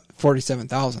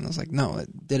 47,000. I was like, no,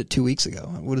 it did it 2 weeks ago.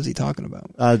 What is he talking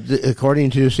about? According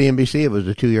to CNBC, it was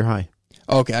a 2-year high.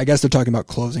 Okay, I guess they're talking about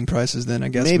closing prices then.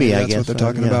 Maybe that's what they're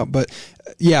talking yeah. about. But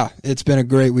yeah, it's been a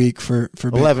great week for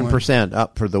Bitcoin. 11%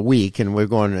 up for the week, and we're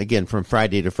going again from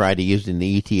Friday to Friday using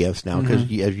the ETFs now because,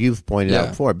 as you've pointed out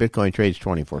before, Bitcoin trades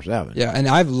 24/7. Yeah, and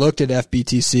I've looked at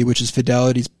FBTC, which is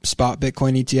Fidelity's spot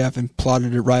Bitcoin ETF, and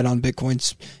plotted it right on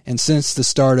Bitcoin's. And since the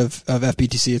start of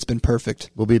FBTC, it's been perfect.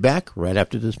 We'll be back right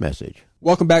after this message.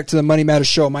 Welcome back to the Money Matters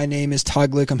Show. My name is Todd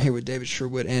Glick. I'm here with David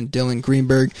Sherwood and Dylan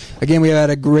Greenberg. Again, we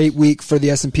had a great week for the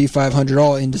S&P 500,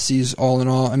 all indices, all in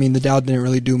all. I mean, the Dow didn't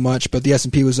really do much, but the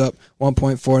S&P was up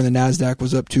 1.4 and the NASDAQ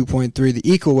was up 2.3. The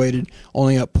equal-weighted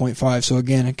only up 0.5. So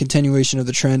again, a continuation of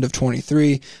the trend of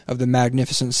 23 of the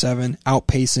Magnificent Seven,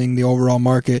 outpacing the overall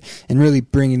market and really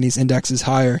bringing these indexes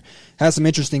higher. Has some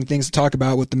interesting things to talk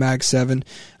about with the Mag 7.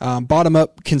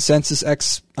 Bottom-up consensus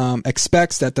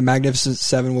expects that the Magnificent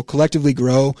Seven will collectively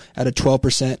grow at a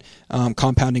 12%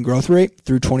 compounding growth rate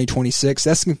through 2026.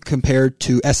 That's compared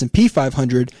to S&P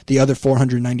 500, the other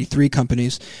 493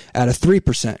 companies, at a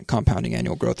 3% compounding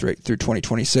annual growth rate through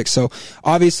 2026. So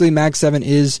obviously Mag 7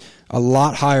 is a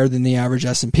lot higher than the average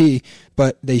S&P,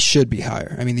 but they should be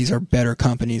higher. I mean, these are better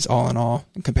companies all in all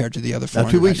compared to the other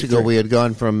 493. Now, 2 weeks ago, we had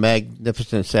gone from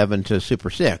Magnificent 7 to Super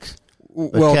 6.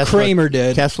 Well, Kramer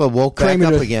did. Tesla woke back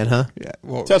up again, huh? Yeah,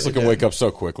 well, Tesla can wake up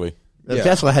so quickly. Yeah.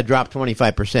 Tesla had dropped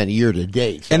 25% year to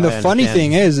date. So and the funny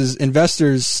thing is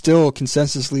investors still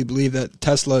consensusly believe that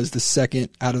Tesla is the second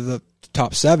out of the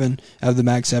top 7 out of the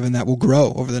Mag 7 that will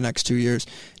grow over the next 2 years.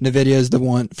 NVIDIA is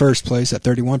the first place at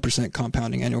 31%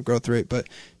 compounding annual growth rate, but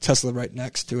Tesla right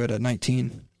next to it at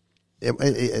 19%.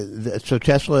 So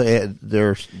Tesla,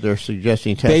 they're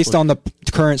suggesting Tesla, based on the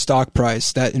current stock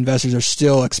price, that investors are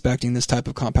still expecting this type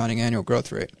of compounding annual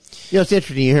growth rate. You know, it's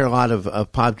interesting. You hear a lot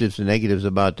of positives and negatives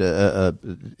about different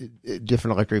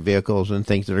electric vehicles and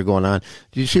things that are going on.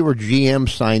 Did you see where GM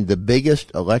signed the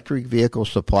biggest electric vehicle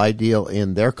supply deal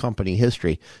in their company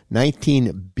history?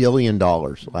 $19 billion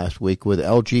last week with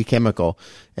LG Chemical,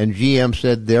 and GM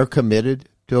said they're committed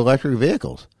to electric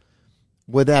vehicles.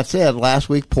 With that said, last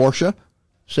week Porsche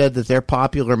said that their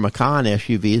popular Macan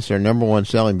SUVs, their number one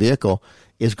selling vehicle,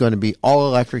 is going to be all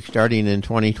electric starting in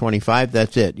 2025.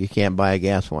 That's it. You can't buy a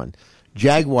gas one.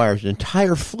 Jaguar's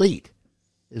entire fleet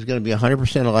is going to be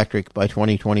 100% electric by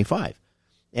 2025.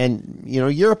 And, you know,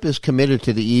 Europe is committed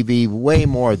to the EV way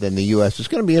more than the U.S. It's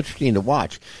going to be interesting to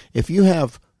watch. If you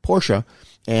have Porsche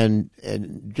and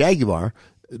Jaguar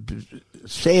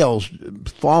sales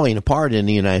falling apart in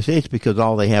the United States because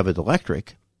all they have is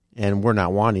electric, and we're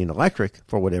not wanting electric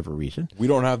for whatever reason. We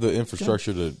don't have the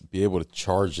infrastructure to be able to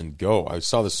charge and go. I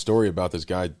saw this story about this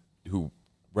guy who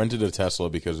rented a Tesla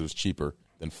because it was cheaper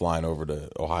than flying over to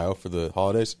Ohio for the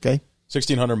holidays. Okay.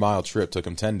 1,600-mile trip took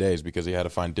him 10 days because he had to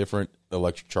find different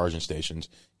electric charging stations.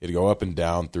 He had to go up and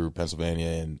down through Pennsylvania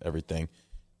and everything.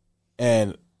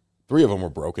 And 3 of them were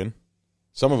broken.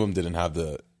 Some of them didn't have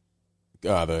the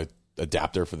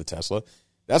adapter for the Tesla.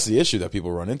 That's the issue that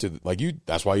people run into.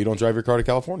 That's why you don't drive your car to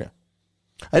California.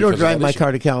 I don't drive my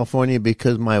car to California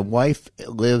because my wife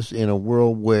lives in a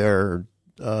world where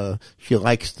she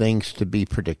likes things to be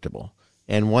predictable.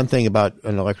 And one thing about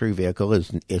an electric vehicle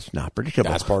is it's not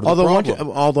predictable. That's part of the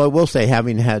problem. Although I will say,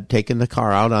 having taken the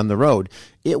car out on the road,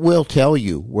 it will tell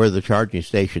you where the charging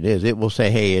station is. It will say,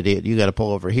 hey, idiot, you got to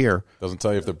pull over here. Doesn't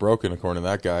tell you if they're broken, according to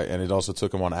that guy. And it also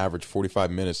took him on average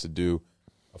 45 minutes to do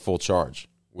a full charge,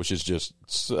 which is just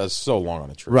so long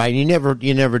on a trip. Right. You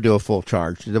never do a full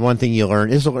charge. The one thing you learn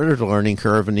is there's a learning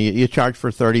curve, and you charge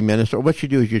for 30 minutes. Or what you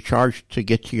do is you charge to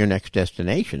get to your next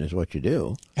destination is what you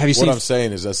do. What I'm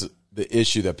saying is that's the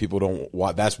issue that people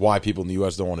don't. That's why people in the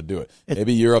U.S. don't want to do it.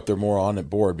 Maybe Europe, they're more on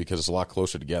board because it's a lot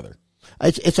closer together.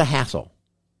 It's a hassle.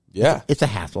 Yeah, it's a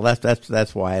hassle.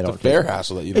 That's why I don't. It's a fair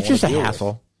hassle that you don't. It's just a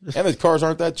hassle. And the cars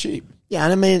aren't that cheap. Yeah,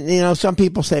 and I mean, you know, some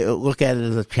people look at it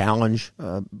as a challenge,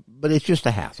 but it's just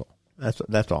a hassle.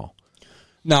 That's all.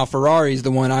 Now, Ferrari is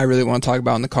the one I really want to talk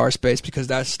about in the car space because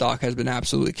that stock has been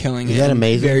absolutely killing it. Is that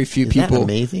amazing? Very few people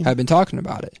amazing? have been talking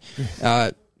about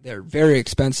it. They're very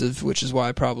expensive, which is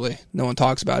why probably no one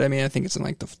talks about it. I mean, I think it's in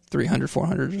like the 300,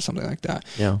 400 or something like that.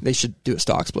 Yeah. They should do a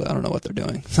stock split. I don't know what they're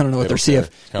doing. I don't know what their CFO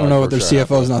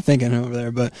CFO is not thinking over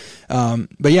there. But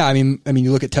yeah, I mean,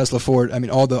 you look at Tesla, Ford. I mean,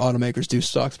 all the automakers do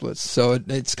stock splits, so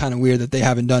it's kind of weird that they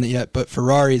haven't done it yet. But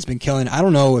Ferrari has been killing. I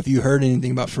don't know if you heard anything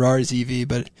about Ferrari's EV,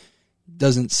 but it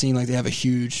doesn't seem like they have a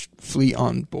huge fleet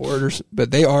on board.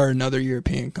 But they are another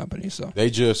European company, so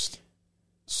They just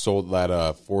sold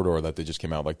that four-door that they just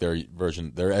came out, like their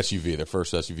version, their SUV, their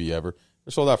first SUV ever.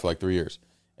 They're sold out for like 3 years.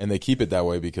 And they keep it that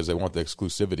way because they want the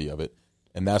exclusivity of it.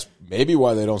 And that's maybe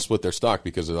why they don't split their stock,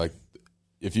 because they're like,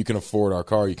 if you can afford our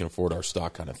car, you can afford our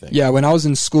stock kind of thing. Yeah, when I was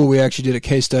in school, we actually did a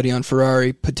case study on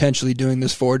Ferrari potentially doing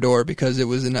this four-door because it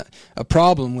was a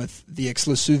problem with the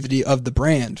exclusivity of the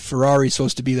brand. Ferrari's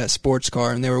supposed to be that sports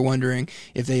car, and they were wondering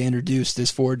if they introduced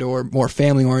this four-door, more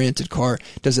family-oriented car,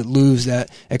 does it lose that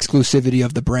exclusivity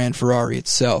of the brand Ferrari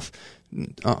itself?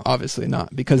 Obviously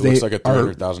not, because it looks like a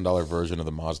 $300,000 version of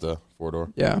the Mazda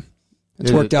four-door. Yeah,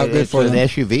 it's worked out good for them. An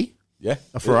SUV? Yeah,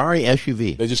 a Ferrari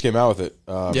SUV. They just came out with it.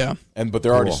 Yeah, but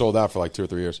they're already sold out for like 2 or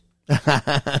 3 years.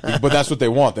 But that's what they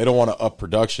want. They don't want to up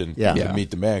production to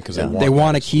meet demand because they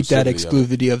want to keep that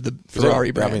exclusivity of the Ferrari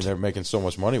brand. I mean, they're making so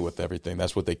much money with everything.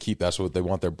 That's what they keep. That's what they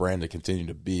want their brand to continue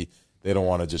to be. They don't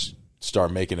want to just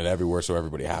start making it everywhere so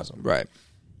everybody has them. Right.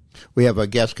 We have a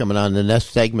guest coming on in the next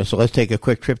segment, so let's take a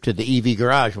quick trip to the EV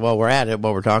garage while we're at it,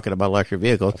 while we're talking about electric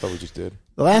vehicles. I thought we just did.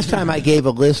 The last time I gave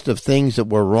a list of things that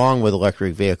were wrong with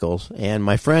electric vehicles, and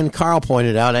my friend Carl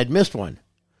pointed out I'd missed one.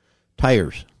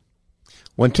 Tires.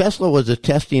 When Tesla was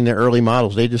testing their early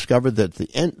models, they discovered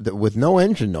that with no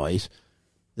engine noise,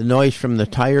 the noise from the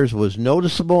tires was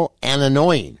noticeable and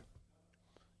annoying.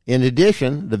 In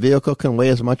addition, the vehicle can weigh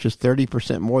as much as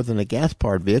 30% more than a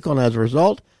gas-powered vehicle, and as a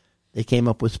result, they came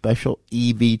up with special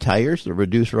EV tires that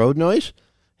reduce road noise,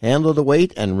 handle the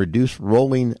weight, and reduce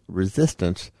rolling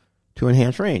resistance to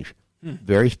enhance range.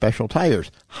 Very special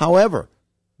tires. However,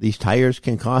 these tires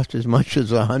can cost as much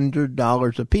as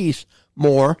 $100 a piece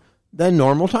more than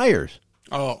normal tires.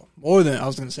 Oh, more than I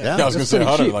was going to say. Yeah, I was going to say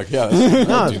 100. cheap. Like, yeah,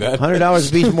 don't do that. $100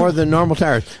 a piece more than normal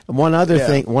tires. One other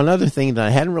thing that I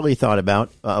hadn't really thought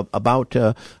about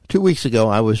 2 weeks ago,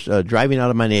 I was driving out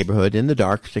of my neighborhood in the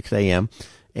dark, 6 a.m.,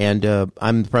 and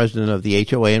I'm the president of the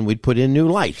HOA, and we'd put in new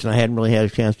lights, and I hadn't really had a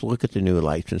chance to look at the new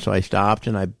lights. And so I stopped,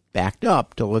 and I backed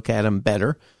up to look at them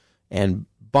better and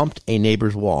bumped a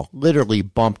neighbor's wall, literally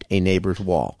bumped a neighbor's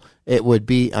wall. It would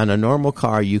be on a normal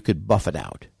car, you could buff it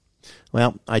out.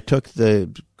 Well, I took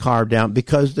the car down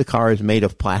because the car is made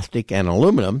of plastic and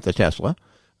aluminum, the Tesla,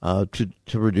 to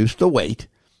reduce the weight.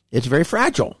 It's very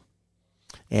fragile.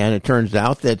 And it turns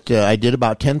out that I did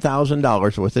about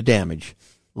 $10,000 worth of damage,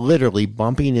 literally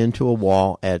bumping into a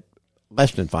wall at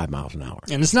less than 5 miles an hour.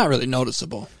 And it's not really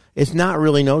noticeable. It's not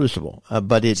really noticeable,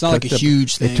 but it's not like a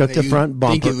huge thing. It took the front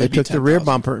bumper, it took the rear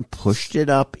bumper and pushed it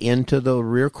up into the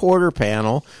rear quarter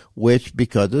panel, which,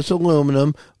 because it's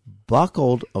aluminum,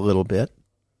 buckled a little bit.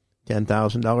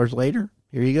 $10,000 later,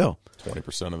 here you go.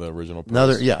 20% of the original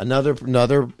price.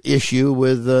 Another issue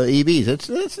with EVs.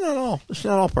 It's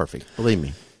not all perfect. Believe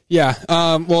me. Yeah.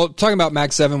 Well, talking about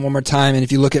Mag 7 one more time, and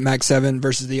if you look at Mag 7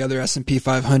 versus the other S&P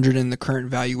 500 and the current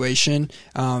valuation,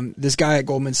 this guy at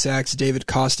Goldman Sachs, David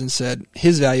Costin, said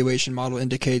his valuation model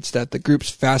indicates that the group's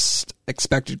fast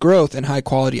expected growth and high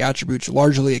quality attributes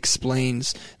largely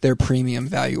explains their premium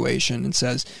valuation, and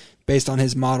says based on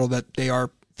his model that they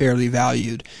are fairly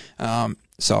valued.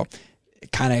 So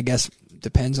it kind of, I guess,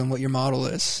 depends on what your model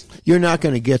is. You're not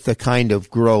going to get the kind of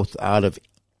growth out of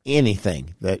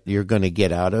anything that you're going to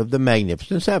get out of the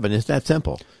Magnificent Seven. It's that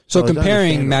simple. So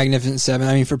comparing Magnificent Seven,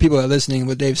 I mean, for people that are listening,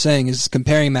 what Dave's saying is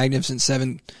comparing Magnificent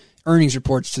Seven earnings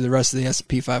reports to the rest of the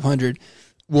S&P 500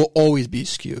 will always be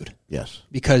skewed. Yes.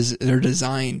 Because their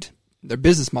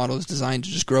business model is designed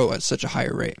to just grow at such a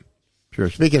higher rate. Sure.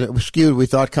 Speaking of skewed, we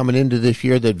thought coming into this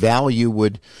year that value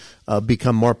would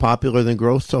become more popular than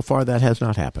growth. So far, that has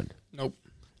not happened. Nope.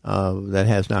 That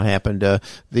has not happened.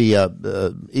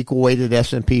 The equal-weighted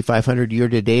S&P 500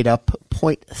 year-to-date up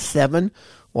 0.7,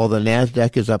 while the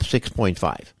NASDAQ is up 6.5.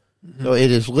 Mm-hmm. So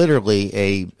it is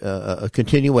literally a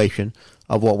continuation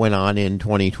of what went on in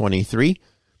 2023.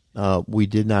 We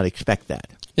did not expect that.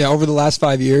 Yeah, over the last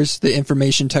 5 years, the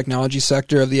information technology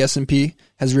sector of the S&P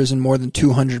has risen more than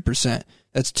 200%.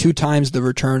 That's 2 times the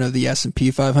return of the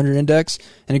S&P 500 index,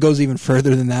 and it goes even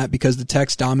further than that because the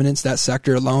tech's dominance, that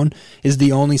sector alone, is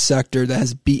the only sector that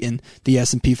has beaten the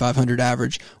S&P 500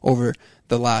 average over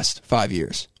the last 5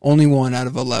 years. Only 1 out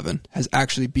of 11 has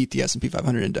actually beat the S&P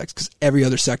 500 index because every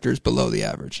other sector is below the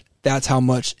average. That's how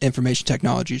much information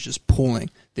technology is just pulling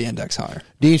the index higher.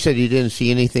 Dean said he didn't see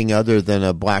anything other than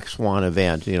a black swan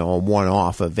event, a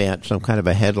one-off event, some kind of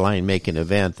a headline-making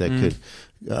event that could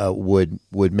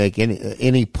would make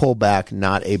any pullback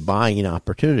not a buying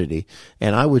opportunity.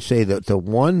 And I would say that the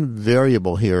one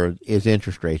variable here is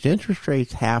interest rates. Interest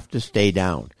rates have to stay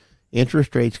down.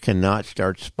 Interest rates cannot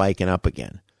start spiking up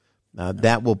again.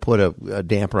 That will put a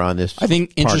damper on this. I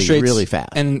think interest rates really fast.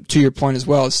 And to your point as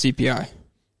well, is CPI.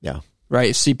 Yeah.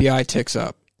 Right. If CPI ticks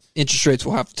up, interest rates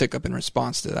will have to tick up in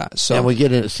response to that. So, and we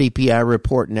get a CPI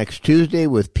report next Tuesday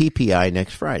with PPI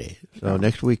next Friday. So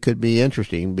next week could be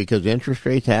interesting because interest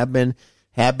rates have been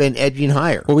edging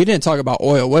higher. Well, we didn't talk about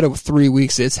oil. What a 3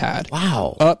 weeks it's had.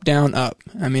 Wow. Up, down, up.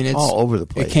 I mean, it's all over the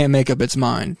place. It can't make up its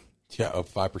mind. Yeah, up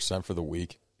 5% for the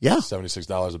week. Yeah.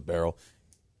 $76 a barrel.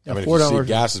 Yeah, I mean, $4. if you see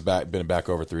gas has been back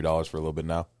over $3 for a little bit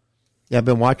now. Yeah, I've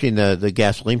been watching the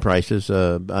gasoline prices.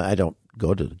 I don't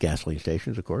go to the gasoline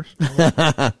stations, of course.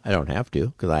 I don't have to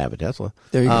because I have a Tesla.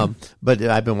 There you go. But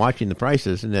I've been watching the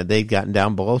prices, and they've gotten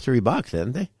down below $3,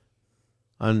 haven't they?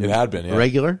 It had been, yeah.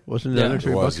 Regular? Wasn't it under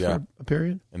 $3 yeah. for a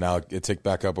period? And now it ticked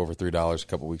back up over $3 a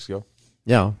couple weeks ago.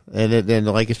 Yeah, and then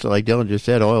like Dylan just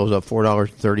said, oil was up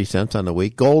 $4.30 on the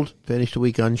week. Gold finished the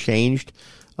week unchanged.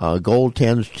 Gold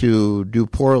tends to do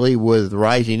poorly with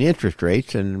rising interest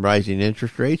rates, and rising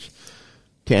interest rates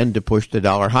tend to push the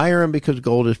dollar higher, and because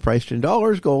gold is priced in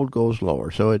dollars, gold goes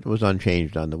lower. So it was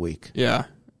unchanged on the week. Yeah.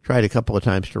 Tried a couple of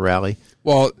times to rally.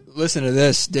 Well, listen to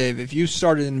this, Dave. If you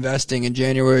started investing in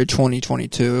January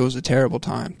 2022, it was a terrible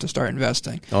time to start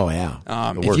investing. Oh, yeah.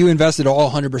 If you invested all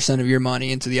 100% of your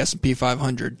money into the S&P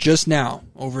 500 just now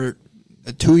over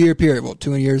a 2-year period,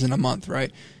 2 years and a month,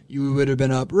 right, you would have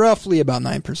been up roughly about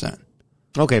 9%.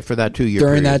 Okay, for that 2-year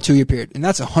during period. That 2-year period. And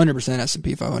that's 100%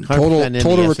 S&P 500. 100%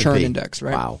 Total return index,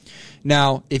 right? Wow.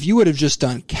 Now, if you would have just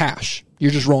done cash,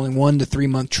 you're just rolling 1 to 3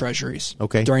 month treasuries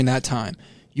during that time,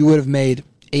 you would have made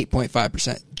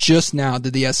 8.5%. Just now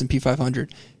did the S&P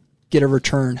 500 get a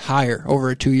return higher over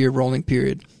a 2-year rolling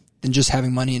period than just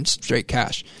having money in straight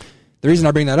cash. The reason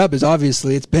I bring that up is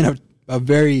obviously it's been a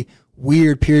very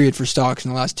weird period for stocks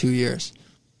in the last 2 years.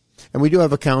 And we do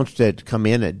have accounts that come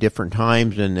in at different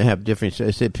times and have different.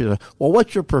 Well,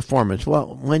 what's your performance?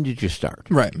 Well, when did you start?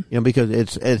 Right. Because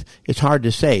it's hard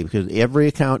to say because every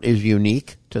account is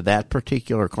unique to that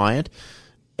particular client.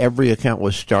 Every account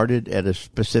was started at a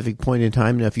specific point in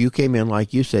time. Now, if you came in,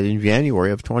 like you said, in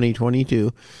January of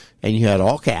 2022, and you had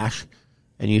all cash,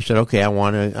 and you said, "Okay, I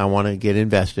want to get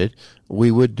invested,"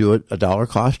 we would do it $1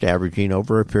 cost averaging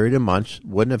over a period of months.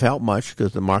 Wouldn't have helped much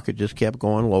because the market just kept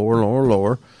going lower, lower,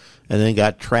 lower. And then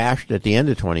got trashed at the end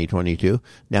of 2022.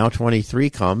 Now 23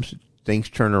 comes, things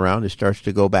turn around, it starts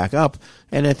to go back up.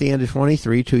 And at the end of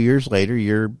 23, 2 years later,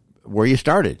 you're where you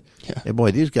started. Yeah. And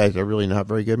boy, these guys are really not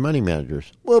very good money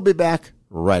managers. We'll be back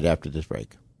right after this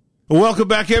break. Well, welcome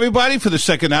back, everybody, for the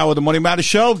second hour of the Money Matters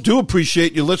Show. Do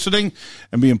appreciate you listening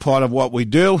and being part of what we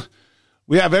do.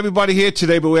 We have everybody here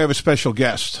today, but we have a special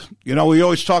guest. We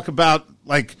always talk about,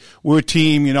 like, we're a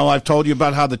team. I've told you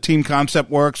about how the team concept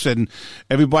works and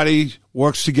everybody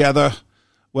works together.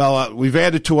 Well, we've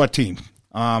added to our team.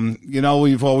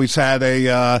 We've always had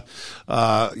the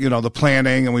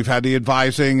planning, and we've had the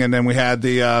advising, and then we had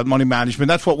the money management.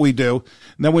 That's what we do.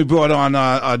 And then we brought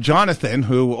on Jonathan,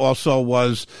 who also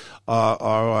was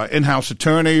our in-house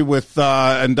attorney with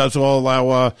and does all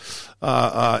our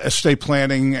estate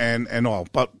planning and all.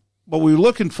 But what we were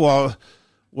looking for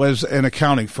was an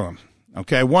accounting firm,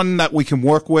 okay? One that we can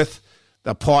work with,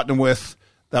 that partner with,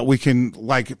 that we can,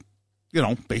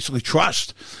 basically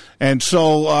trust. And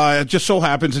so it just so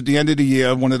happens at the end of the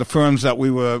year, one of the firms that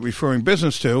we were referring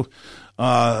business to,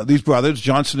 these brothers,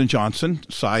 Johnson & Johnson,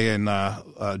 Cy and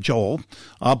Joel,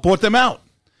 bought them out.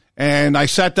 And I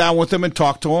sat down with them and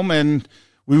talked to them, and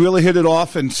we really hit it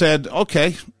off and said,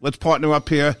 okay, let's partner up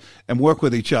here and work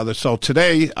with each other. So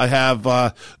today I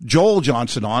have Joel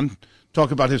Johnson on,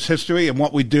 talk about his history and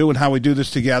what we do and how we do this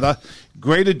together.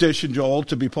 Great addition, Joel,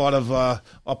 to be part of our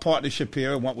partnership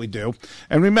here and what we do.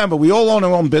 And remember, we all own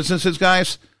our own businesses,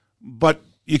 guys, but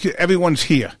everyone's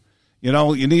here.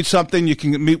 You need something, you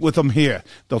can meet with them here.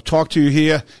 They'll talk to you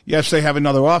here. Yes, they have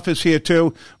another office here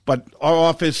too, but our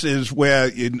office is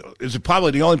is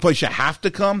probably the only place you have to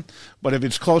come. But if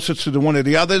it's closer to one of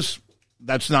the others,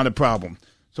 that's not a problem.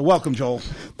 So welcome, Joel.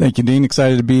 Thank you, Dean.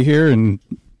 Excited to be here and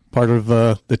part of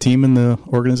the team and the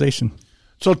organization.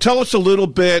 So tell us a little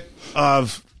bit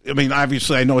of,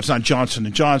 obviously I know it's not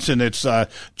Johnson & Johnson, it's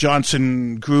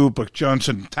Johnson Group or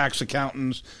Johnson Tax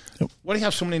Accountants. Why do you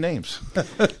have so many names?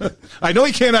 I know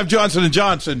you can't have Johnson &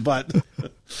 Johnson, but...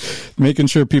 Making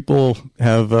sure people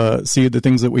have see the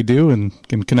things that we do and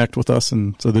can connect with us,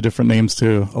 and so the different names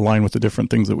to align with the different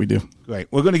things that we do. Great.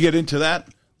 We're going to get into that.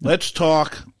 Let's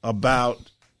talk about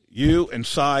you and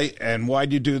Cy and why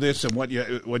you do this and what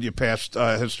your past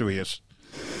history is.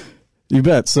 You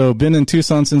bet. So been in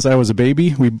Tucson since I was a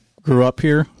baby. We grew up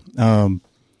here.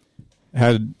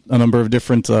 Had a number of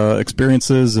different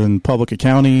experiences in public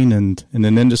accounting and in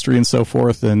industry and so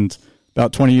forth, and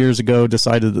about 20 years ago,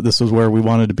 decided that this was where we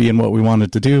wanted to be and what we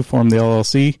wanted to do, formed the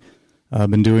LLC.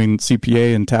 I've been doing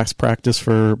CPA and tax practice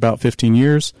for about 15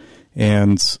 years,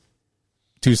 and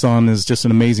Tucson is just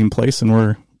an amazing place, and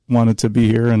we wanted to be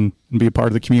here and be a part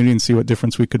of the community and see what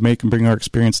difference we could make and bring our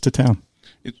experience to town.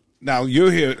 Now,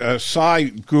 you're here. Cy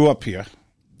grew up here.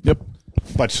 Yep.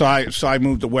 But Cy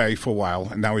moved away for a while,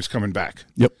 and now he's coming back.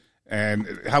 Yep.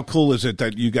 And how cool is it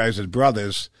that you guys as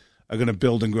brothers are going to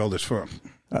build and grow this firm?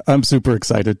 I'm super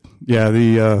excited. Yeah,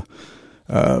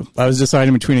 I was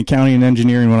deciding between accounting and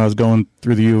engineering when I was going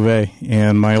through the U of A,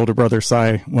 and my older brother,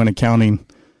 Cy, went accounting,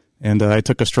 and I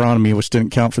took astronomy, which didn't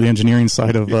count for the engineering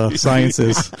side of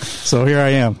sciences. So here I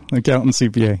am, accountant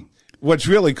CPA. What's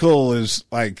really cool is,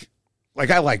 like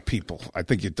I like people. I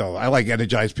think you do. I like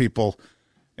energized people.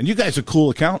 And you guys are cool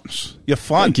accountants. You're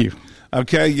fun. Thank you.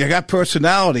 Okay, you got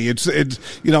personality. It's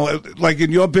like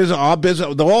in your business, our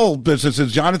business, the whole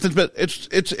businesses, Jonathan's, but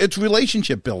it's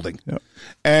relationship building. Yep.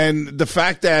 And the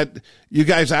fact that you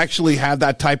guys actually have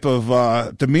that type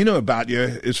of demeanor about you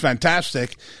is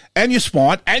fantastic. And you're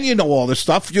smart, and you know all this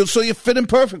stuff, so you fit in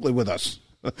perfectly with us.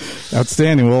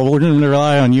 Outstanding. Well, we're going to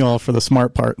rely on you all for the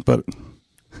smart part, but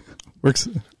works.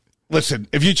 Listen,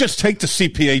 if you just take the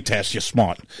CPA test, you're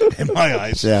smart, in my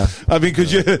eyes. Yeah. I mean,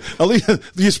 because at least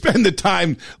you spend the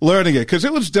time learning it, because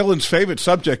it was Dylan's favorite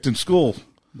subject in school.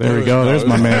 There we go. There's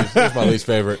my man. That's my least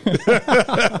favorite.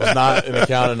 I was not an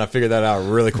accountant. I figured that out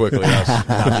really quickly. That's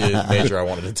not the major I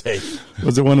wanted to take.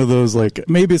 Was it one of those, like,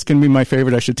 maybe it's going to be my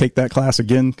favorite, I should take that class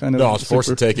again kind of? No, I was forced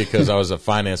to take it because I was a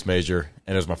finance major,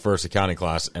 and it was my first accounting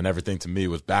class, and everything to me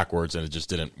was backwards, and it just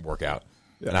didn't work out.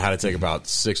 And I had to take about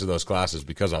 6 of those classes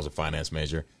because I was a finance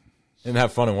major. Didn't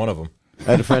have fun in one of them. I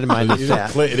had a friend of mine that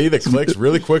said, It either clicks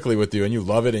really quickly with you and you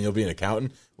love it and you'll be an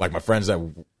accountant, like my friends that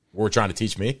were trying to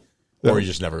teach me, or you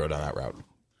just never go down that route.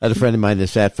 I had a friend of mine that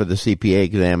sat for the CPA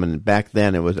exam, and back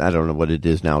then it was, I don't know what it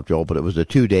is now, Joel, but it was a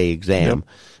 2-day exam,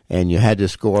 and you had to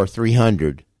score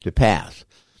 300 to pass.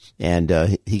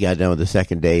 And he got done with the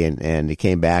second day, and he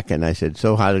came back, and I said,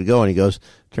 so how did it go? And he goes,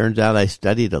 turns out I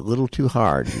studied a little too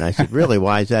hard. And I said, really,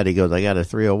 why is that? He goes, I got a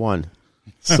 301.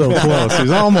 So close. He's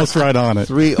almost right on it.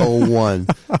 301.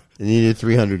 And he needed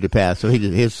 300 to pass. So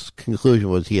his conclusion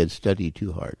was he had studied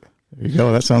too hard. There you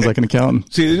go. That sounds like an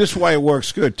accountant. See, this is why it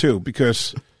works good, too,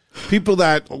 because people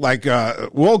that,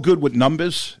 we're all good with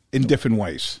numbers in different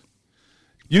ways.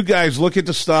 You guys look at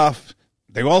the stuff.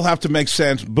 They all have to make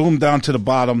sense, boom, down to the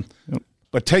bottom. Yep.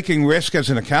 But taking risk as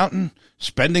an accountant,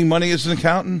 spending money as an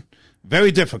accountant,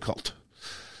 very difficult.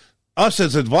 Us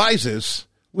as advisors,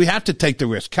 we have to take the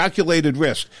risk, calculated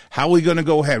risk. How are we going to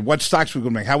go ahead? What stocks are we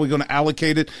going to make? How are we going to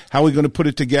allocate it? How are we going to put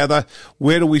it together?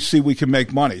 Where do we see we can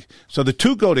make money? So the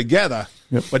two go together,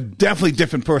 but definitely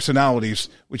different personalities,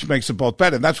 which makes it both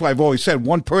better. And that's why I've always said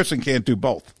one person can't do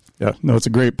both. Yeah, no, it's a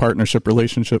great partnership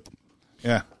relationship.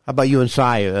 Yeah. How about you and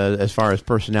Cy, as far as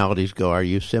personalities go? Are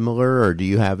you similar, or do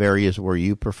you have areas where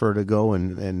you prefer to go?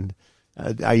 And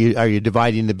are you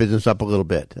dividing the business up a little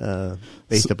bit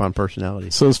based upon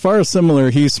personality? So as far as similar,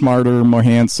 he's smarter, more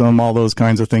handsome, all those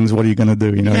kinds of things. What are you going to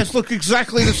do? You guys look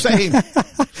exactly the same.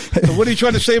 So what are you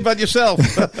trying to say about yourself?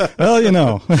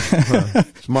 Well,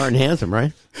 smart and handsome,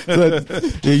 right?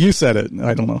 But, you said it.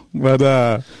 I don't know,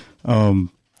 but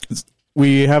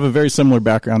we have a very similar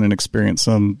background and experience,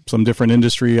 some different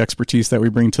industry expertise that we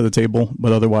bring to the table,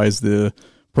 but otherwise the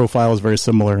profile is very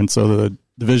similar. And so the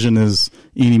division is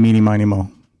eeny, meeny, miny, mo.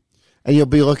 And you'll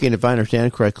be looking, if I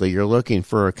understand correctly, you're looking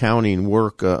for accounting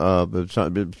work.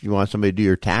 If you want somebody to do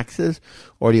your taxes,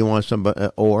 or do you want somebody,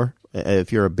 or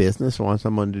if you're a business, want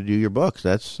someone to do your books?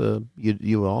 That's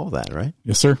you all that, right?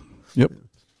 Yes, sir. Yep.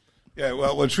 Yeah.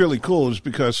 Well, what's really cool is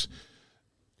because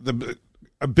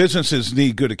businesses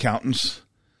need good accountants,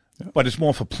 but it's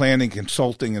more for planning,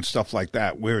 consulting, and stuff like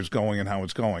that, where it's going and how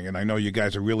it's going. And I know you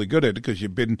guys are really good at it because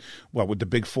you've been, with the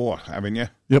Big Four, haven't you?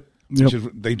 Yep.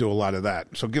 They do a lot of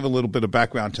that. So give a little bit of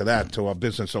background to that to our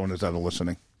business owners that are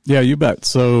listening. Yeah, you bet.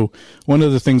 So one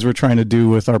of the things we're trying to do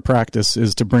with our practice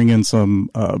is to bring in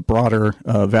some broader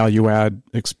value-add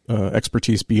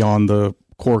expertise beyond the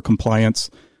core compliance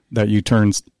that you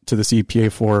turn to the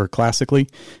CPA for classically.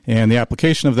 And the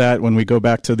application of that, when we go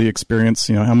back to the experience,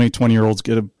 how many 20-year-olds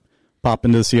get a pop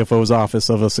into the CFO's office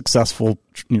of a successful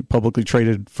publicly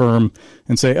traded firm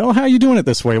and say, oh, how are you doing it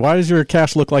this way? Why does your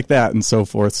cash look like that? And so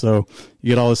forth. So you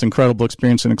get all this incredible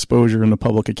experience and exposure in the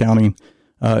public accounting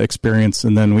experience.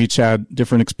 And then we each had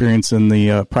different experience in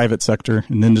the private sector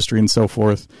and industry and so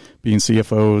forth, being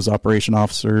CFOs, operation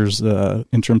officers,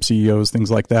 interim CEOs,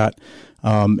 things like that.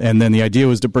 And then the idea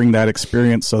was to bring that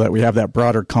experience so that we have that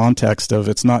broader context of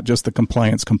it's not just the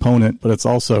compliance component, but it's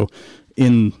also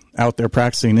out there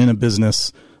practicing in a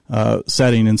business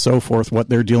setting and so forth, what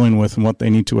they're dealing with and what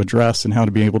they need to address and how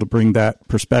to be able to bring that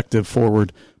perspective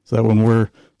forward so that when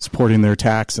we're supporting their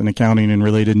tax and accounting and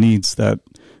related needs, that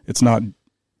it's not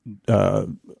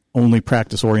only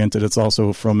practice oriented, it's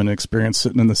also from an experience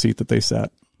sitting in the seat that they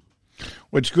sat.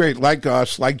 Which is great. Like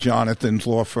us, like Jonathan's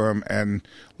law firm, and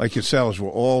like yourselves, we're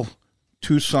all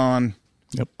Tucson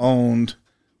owned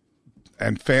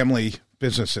and family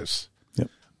businesses.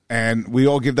 And we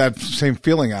all give that same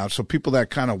feeling out. So people that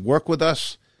kind of work with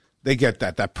us, they get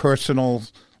that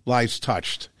personalized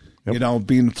touched,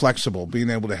 being flexible, being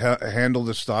able to handle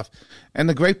this stuff. And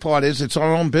the great part is it's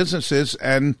our own businesses,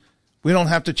 and we don't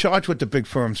have to charge what the big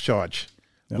firms charge.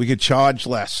 Yep. We could charge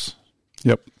less.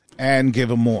 And give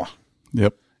them more.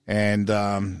 And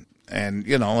we're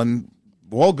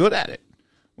all good at it,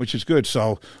 which is good.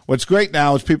 So what's great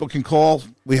now is people can call.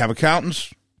 We have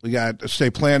accountants. We got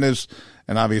estate planners.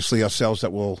 And obviously ourselves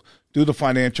that will do the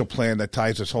financial plan that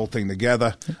ties this whole thing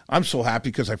together. I'm so happy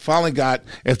because I finally got,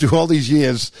 after all these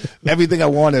years, everything I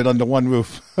wanted under one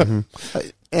roof. Mm-hmm.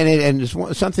 And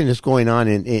it's something that's going on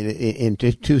in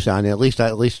Tucson, at least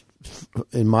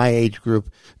in my age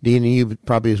group, Dean, and you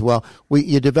probably as well.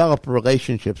 You develop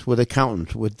relationships with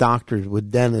accountants, with doctors, with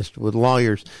dentists, with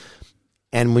lawyers.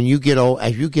 And when you get old,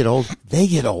 as you get old, they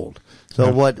get old.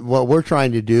 So what we're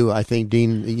trying to do, I think,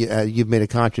 Dean, you've made a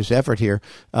conscious effort here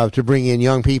to bring in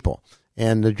young people.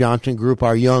 And the Johnson Group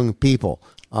are young people.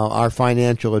 Our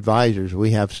financial advisors,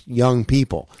 we have young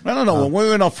people. I don't know. When we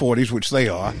were in our 40s, which they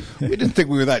are, we didn't think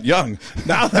we were that young.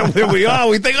 Now that we are,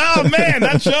 we think, oh, man,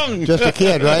 that's young. Just a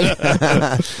kid, right?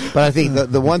 But I think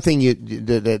the one thing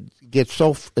that gets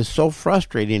so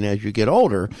frustrating as you get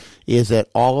older is that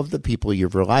all of the people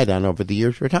you've relied on over the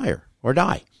years retire or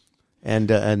die.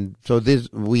 And so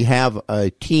we have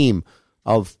a team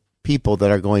of people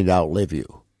that are going to outlive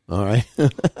you. All right.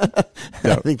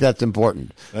 I think that's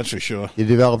important. That's for sure. You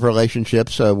develop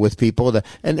relationships with people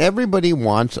and everybody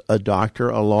wants a doctor,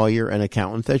 a lawyer, an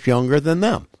accountant that's younger than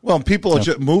them. Well, people are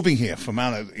just moving here from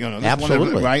out of,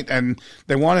 absolutely right? And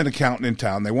they want an accountant in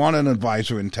town. They want an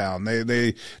advisor in town.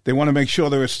 They want to make sure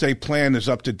their estate plan is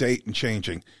up to date and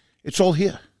changing. It's all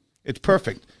here. It's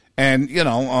perfect. And,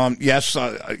 yes,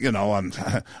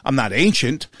 I'm not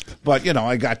ancient, but,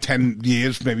 I got 10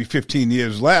 years, maybe 15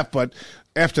 years left. But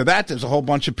after that, there's a whole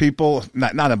bunch of people,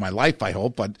 not in my life, I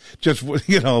hope, but just,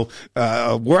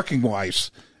 working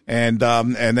wise. And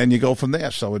then you go from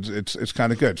there. So it's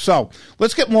kind of good. So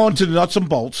let's get more into the nuts and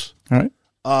bolts. All right.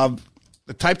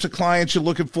 The types of clients you're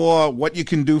looking for, what you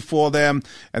can do for them.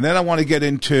 And then I want to get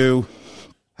into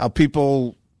how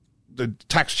the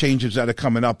tax changes that are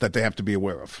coming up that they have to be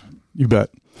aware of. You bet.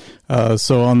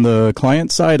 So on the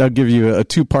client side, I'll give you a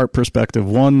two-part perspective.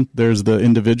 One, there's the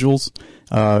individuals.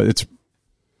 It's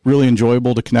really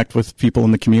enjoyable to connect with people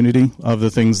in the community. Of the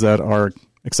things that are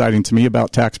exciting to me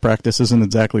about tax practice isn't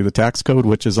exactly the tax code,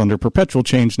 which is under perpetual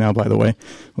change now, by the way,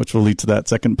 which will lead to that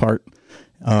second part.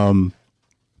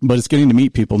 But it's getting to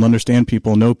meet people and understand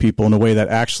people and know people in a way that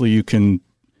actually you can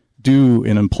do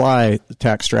and imply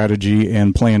tax strategy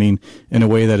and planning in a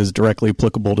way that is directly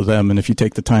applicable to them. And if you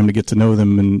take the time to get to know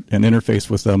them and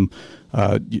interface with them,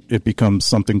 it becomes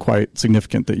something quite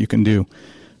significant that you can do.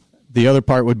 The other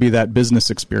part would be that business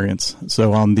experience.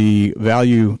 So on the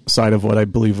value side of what I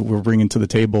believe we're bringing to the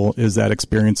table is that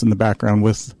experience in the background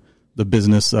with the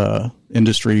business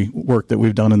industry work that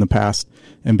we've done in the past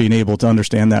and being able to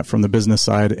understand that from the business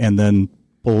side and then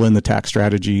pull in the tax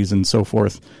strategies and so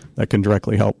forth that can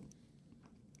directly help.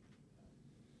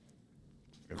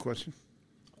 Question?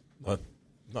 No,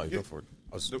 you go for it.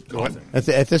 Go ahead.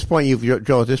 At this point,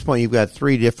 Joe. At this point, you've got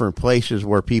three different places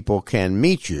where people can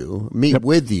meet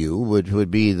with you, which would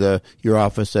be your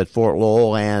office at Fort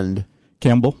Lowell and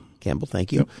Campbell.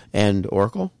 Thank you, Yep. And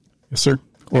Oracle. Yes, sir.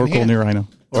 Oracle near Ina.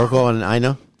 Oracle and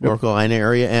Ina. Yep. Oracle, Ina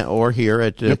area, or here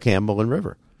at Campbell and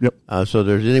River. Yep. So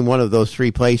there's any one of those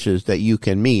three places that you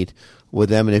can meet with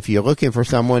them. And if you're looking for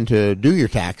someone to do your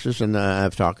taxes, and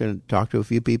I've talked to a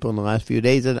few people in the last few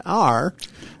days that are,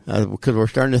 because we're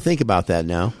starting to think about that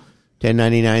now.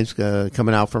 1099's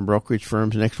coming out from brokerage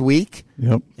firms next week.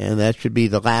 Yep. And that should be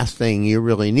the last thing you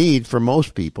really need for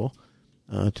most people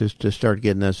to start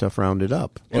getting that stuff rounded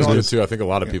up. Well, it's good too. I think a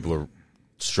lot of people are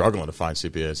struggling to find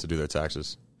CPAs to do their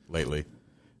taxes lately,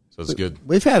 so it's good.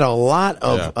 We've had a lot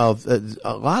of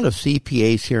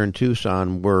CPAs here in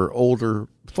Tucson were older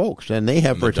folks, and they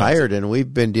have retired, and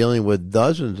we've been dealing with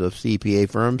dozens of CPA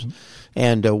firms,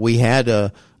 and we had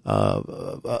a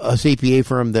CPA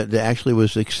firm that actually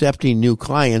was accepting new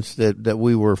clients that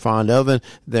we were fond of, and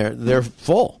they're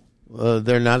full.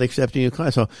 They're not accepting new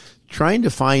clients. So trying to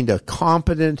find a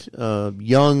competent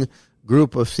young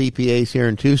group of CPAs here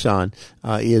in Tucson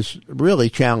is really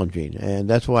challenging, and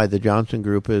that's why the Johnson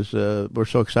Group is. We're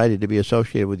so excited to be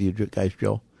associated with you guys,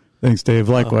 Joe. Thanks, Dave.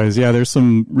 Likewise. Yeah, there's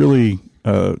some really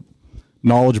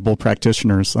knowledgeable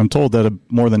practitioners. I'm told that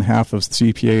more than half of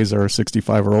CPAs are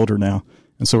 65 or older now.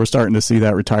 And so we're starting to see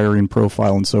that retiring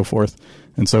profile and so forth.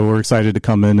 And so we're excited to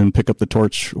come in and pick up the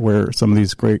torch where some of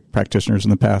these great practitioners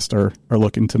in the past are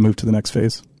looking to move to the next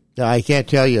phase. I can't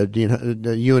tell you, Dean,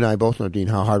 you and I both know, Dean,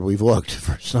 how hard we've looked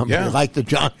for somebody like the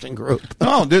Johnson Group.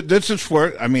 No, this is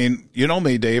for, I mean, you know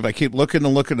me, Dave. I keep looking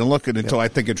and looking and looking until I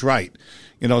think it's right.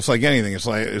 You know, it's like anything.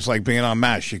 It's like being on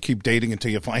MASH. You keep dating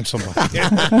until you find somebody.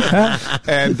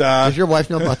 And does your wife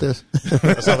know about this?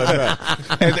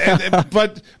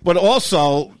 But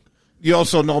also, you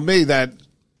also know me that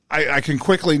I can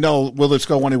quickly know will this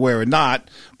go anywhere or not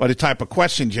by the type of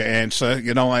questions you answer.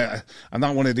 You know, I'm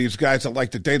not one of these guys that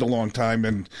like to date a long time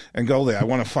and go there. I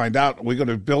want to find out are we going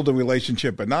to build a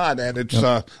relationship or not. And it's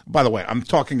by the way, I'm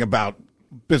talking about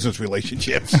business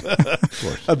relationships.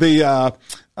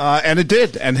 And it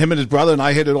did. And him and his brother and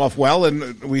I hit it off well,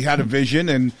 and we had a vision,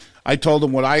 and I told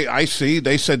them what I see.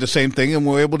 They said the same thing, and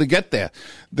we were able to get there.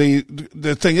 The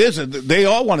thing is, they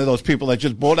are one of those people that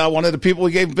just bought out one of the people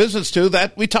we gave business to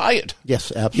that retired.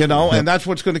 Yes, absolutely. You know, and that's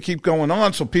what's going to keep going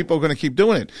on, so people are going to keep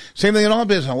doing it. Same thing in our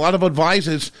business. A lot of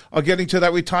advisors are getting to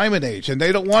that retirement age, and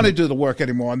they don't want to do the work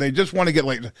anymore, and they just want to get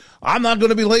lazy. I'm not going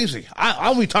to be lazy.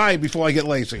 I'll retire before I get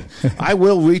lazy. I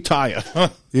will retire.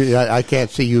 I can't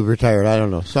see you retired. I don't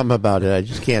know. Something about it. I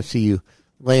just can't see you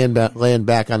laying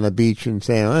back on the beach and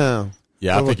saying, well.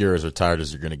 Yeah, I think you're as retired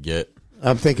as you're going to get.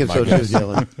 I'm thinking so too,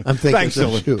 Dylan. I'm thinking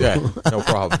so too. Yeah, no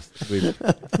problem. We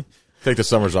take the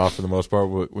summers off for the most part.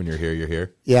 When you're here, you're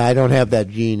here. Yeah, I don't have that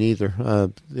gene either.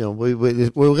 You know, we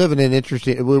live in an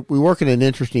interesting. We work in an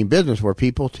interesting business where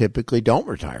people typically don't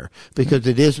retire because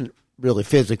it isn't really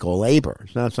physical labor.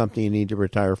 It's not something you need to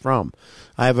retire from.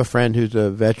 I have a friend who's a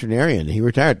veterinarian. He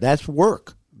retired. That's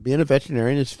work. Being a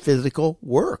veterinarian is physical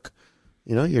work.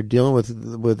 You know, you're dealing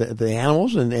with the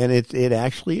animals, and it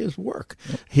actually is work.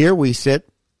 Here we sit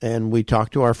and we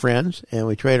talk to our friends and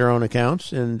we trade our own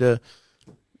accounts, and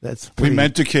that's pretty, we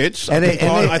mentor kids.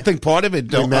 I think part of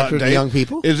it, mentor the young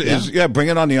people, is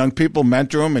bringing on the young people,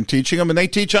 mentor them, and teaching them, and they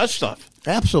teach us stuff.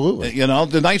 Absolutely. You know,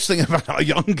 the nice thing about our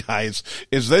young guys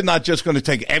is they're not just going to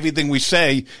take everything we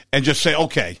say and just say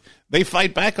okay. They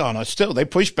fight back on us still. They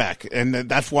push back, and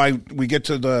that's why we get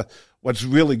to what's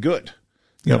really good.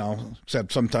 You know,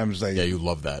 except sometimes they you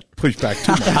love that push back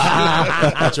too much.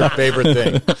 That's your favorite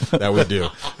thing that we do.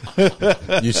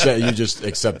 You just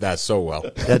accept that so well.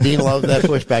 Yeah, Dean loves that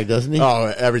pushback, doesn't he?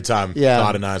 Oh, every time. Yeah,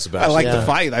 Todd and Sebastian. I like the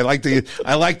fight.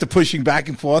 I like the pushing back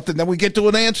and forth, and then we get to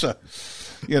an answer.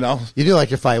 You know, you do like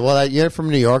to fight. Well, you're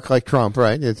from New York, like Trump,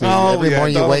 right? Every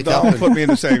morning you wake up. Put me in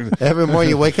the same. Every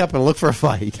morning you wake up and look for a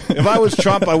fight. If I was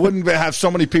Trump, I wouldn't have so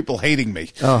many people hating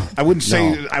me. Oh, I wouldn't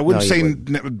say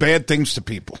bad things to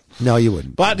people. No, you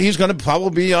wouldn't. But he's going to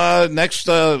probably be next.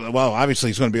 Obviously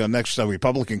he's going to be our next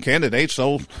Republican candidate.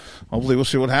 So hopefully we'll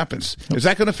see what happens. Is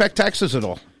that going to affect taxes at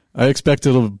all? I expect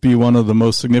it'll be one of the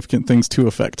most significant things to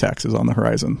affect taxes on the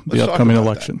horizon. The upcoming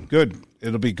election. That. Good.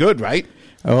 It'll be good, right?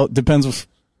 Well, it depends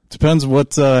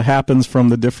what happens from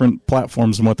the different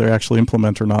platforms and what they actually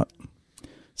implement or not.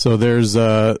 So there's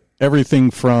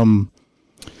everything from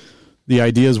the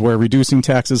ideas where reducing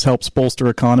taxes helps bolster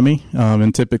economy.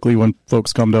 And typically when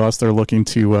folks come to us, they're looking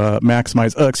to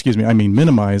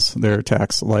minimize their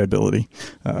tax liability.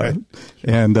 Right.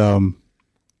 And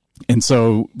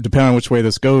so depending on which way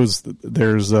this goes,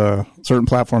 there's certain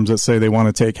platforms that say they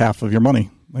want to take half of your money.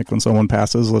 Like when someone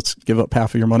passes, let's give up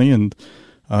half of your money, and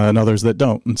others that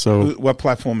don't. And so, what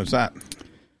platform is that?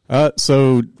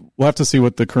 So we'll have to see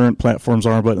what the current platforms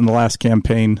are. But in the last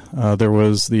campaign, there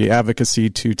was the advocacy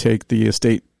to take the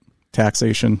estate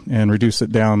taxation and reduce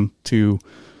it down to $1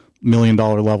 million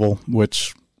level,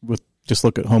 which with just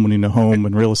look at owning a home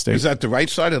and real estate. Is that the right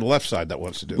side or the left side that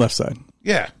wants to do it? Left side.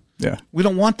 Yeah. Yeah. We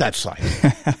don't want that side.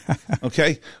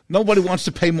 Okay? Nobody wants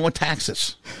to pay more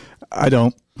taxes. I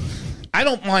don't. I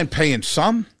don't mind paying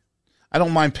some. I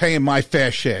don't mind paying my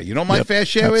fair share. You know what my fair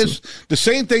share is? The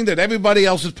same thing that everybody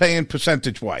else is paying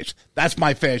percentage-wise. That's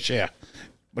my fair share.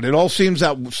 But it all seems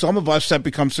that some of us that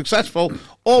become successful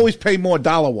always pay more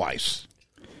dollar-wise.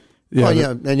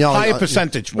 Yeah, and higher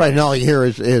percentage. Right, and all you hear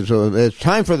is it's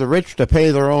time for the rich to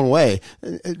pay their own way.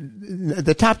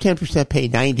 The top 10% pay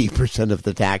 90% of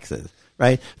the taxes,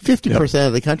 right? 50%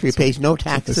 of the country pays no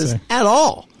taxes at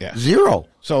all. Yeah. Zero.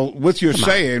 So with your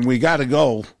saying, we got to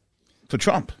go for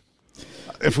Trump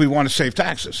if we want to save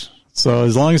taxes. So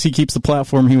as long as he keeps the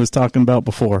platform he was talking about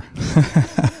before.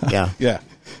 Yeah. Yeah.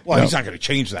 Well, he's not going to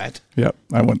change that. Yep,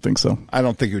 I wouldn't think so. I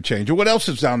don't think he would change it. What else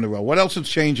is down the road? What else is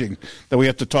changing that we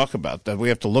have to talk about, that we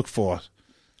have to look for?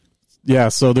 Yeah,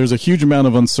 so there's a huge amount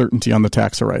of uncertainty on the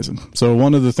tax horizon. So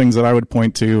one of the things that I would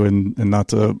point to, and not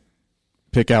to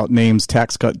pick out names,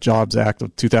 Tax Cut Jobs Act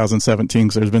of 2017,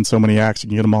 because there's been so many acts, you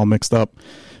can get them all mixed up.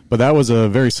 But that was a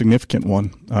very significant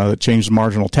one that changed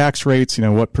marginal tax rates. You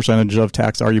know, what percentage of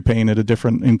tax are you paying at a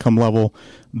different income level?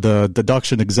 The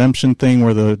deduction exemption thing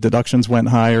where the deductions went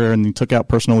higher and you took out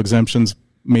personal exemptions,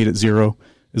 made it zero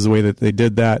is the way that they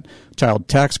did that. Child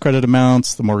tax credit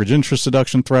amounts, the mortgage interest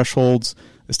deduction thresholds,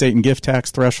 estate and gift tax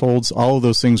thresholds, all of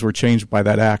those things were changed by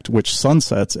that act, which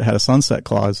sunsets. It had a sunset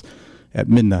clause at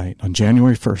midnight on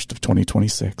January 1st of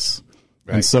 2026.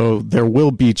 Right. And so there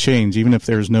will be change. Even if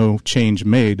there's no change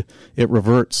made, it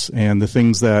reverts. And the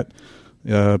things that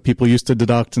people used to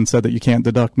deduct and said that you can't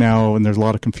deduct now, and there's a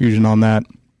lot of confusion on that.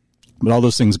 But all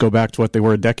those things go back to what they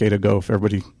were a decade ago, if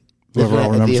everybody, whoever all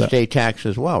remembers the that. estate tax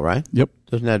as well, right? Yep.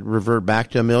 Doesn't that revert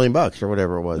back to $1 million or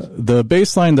whatever it was? The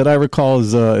baseline that I recall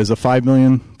is a 5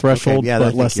 million threshold, okay,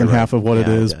 but less than half of what it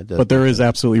is. But there is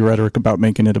absolutely rhetoric about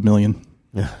making it $1 million.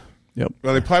 Yeah. Yep.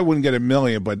 Well, they probably wouldn't get $1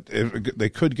 million, but they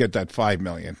could get that $5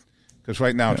 million, because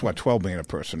right now it's $12 million a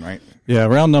person, right? Yeah,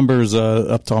 round numbers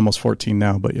up to almost 14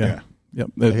 now, but yeah.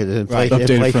 Yep.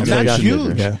 Updated from that's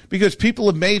huge, yeah. because people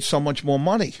have made so much more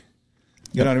money.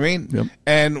 You know what I mean? Yep.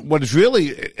 And what is really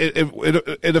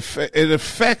it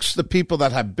affects the people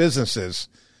that have businesses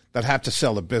that have to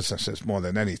sell the businesses more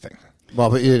than anything. Well,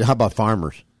 but how about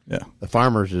farmers? Yeah, the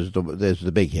farmers is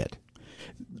the big hit.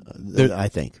 I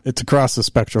think it's across the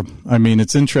spectrum. I mean,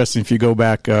 it's interesting if you go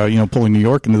back, pulling New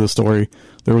York into the story.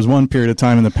 There was one period of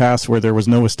time in the past where there was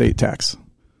no estate tax,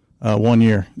 1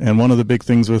 year. And one of the big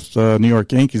things with New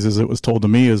York Yankees, as it was told to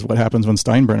me, is what happens when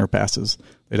Steinbrenner passes.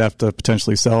 They'd have to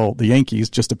potentially sell the Yankees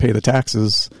just to pay the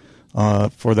taxes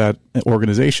for that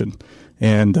organization.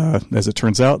 And as it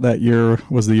turns out, that year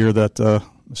was the year that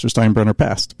Mr. Steinbrenner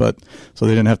passed. So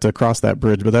they didn't have to cross that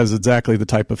bridge. But that is exactly the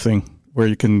type of thing where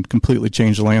you can completely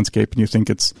change the landscape, and you think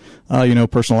it's,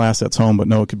 personal assets home, but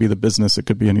no, it could be the business. It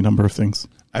could be any number of things.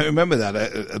 I remember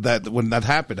that when that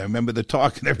happened, I remember the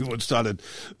talk, and everyone started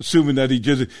assuming that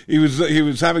he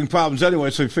was having problems anyway,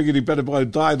 so he figured he better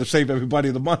die to save everybody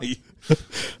the money.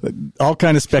 All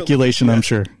kind of speculation, I'm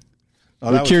sure.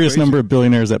 Oh, the curious number of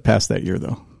billionaires that passed that year,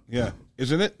 though. Yeah,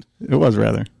 isn't it? It was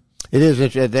rather. It is.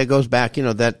 That goes back.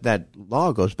 That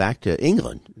law goes back to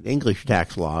England, English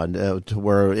tax law, and to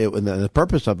where and the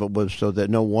purpose of it was so that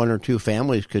no one or two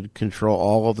families could control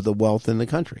all of the wealth in the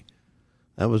country.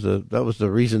 That was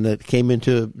the reason that came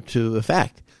into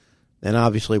effect. And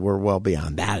obviously, we're well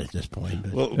beyond that at this point.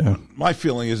 But. Well, yeah. My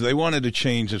feeling is they wanted to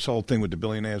change this whole thing with the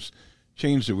billionaires,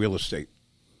 change the real estate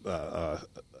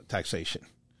taxation.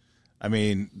 I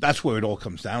mean, that's where it all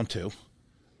comes down to.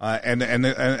 And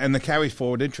the carry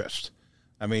forward interest.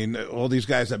 I mean, all these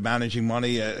guys that are managing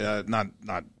money,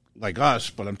 not like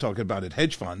us, but I'm talking about at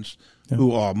hedge funds,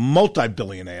 who are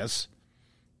multi-billionaires,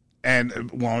 and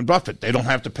Warren Buffett. They don't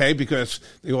have to pay because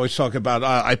they always talk about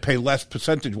I pay less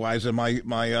percentage-wise than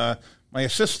my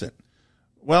assistant.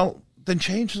 Well, then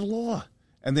change the law.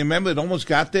 And they remember it almost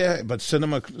got there, but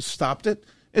Sinema stopped it.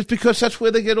 It's because that's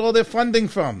where they get all their funding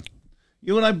from.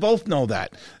 You and I both know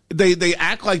that. They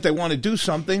act like they want to do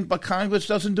something, but Congress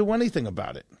doesn't do anything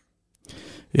about it.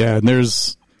 Yeah, and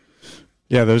there's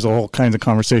a whole kind of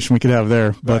conversation we could have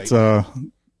there. But right.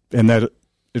 And that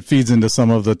it feeds into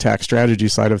some of the tax strategy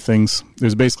side of things.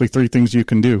 There's basically three things you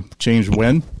can do. Change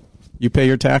when you pay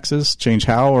your taxes, change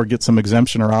how, or get some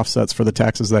exemption or offsets for the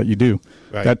taxes that you do.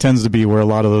 Right. That tends to be where a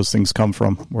lot of those things come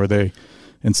from, where they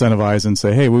incentivize and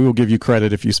say, hey, we will give you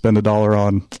credit if you spend $1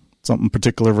 on something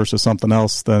particular versus something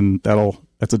else, then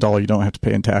that's $1 you don't have to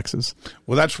pay in taxes.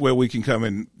 Well, that's where we can come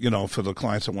in, for the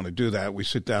clients that want to do that. We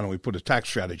sit down and we put a tax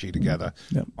strategy together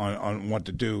on what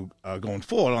to do going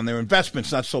forward on their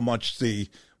investments, not so much the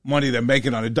money they're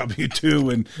making on a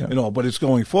W-2 and all, but it's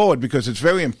going forward because it's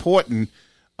very important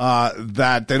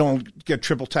that they don't get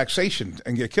triple taxation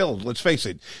and get killed. Let's face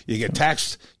it. You get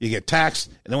taxed,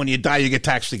 and then when you die, you get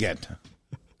taxed again.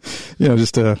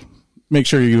 Just to make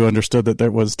sure you understood that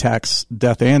there was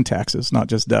death and taxes, not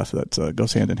just death. That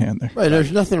goes hand in hand there. Right.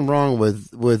 There's nothing wrong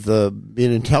with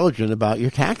being intelligent about your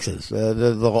taxes.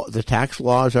 The tax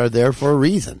laws are there for a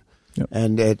reason. Yep.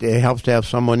 And it helps to have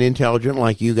someone intelligent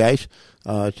like you guys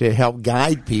to help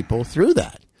guide people through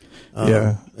that.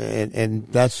 And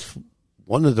that's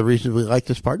one of the reasons we like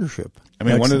this partnership. I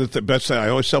mean, one of the best, I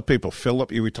always tell people, fill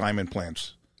up your retirement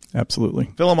plans. Absolutely.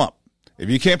 Fill them up. If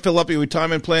you can't fill up your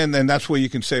retirement plan, then that's where you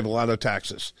can save a lot of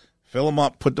taxes. Fill them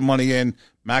up, put the money in,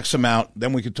 max them out,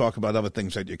 then we can talk about other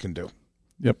things that you can do.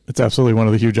 Yep, it's absolutely one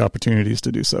of the huge opportunities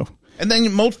to do so. And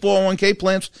then most 401k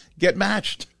plans get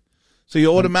matched. So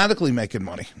you're automatically making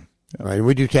money. All right.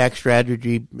 We do tax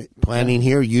strategy planning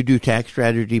here. You do tax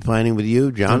strategy planning with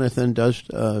you. Jonathan does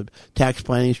tax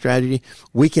planning strategy.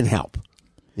 We can help.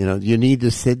 You need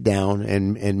to sit down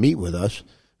and meet with us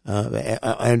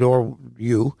and or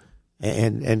you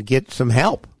and get some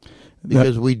help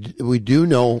because we do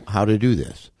know how to do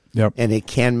this. Yep. And it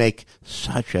can make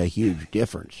such a huge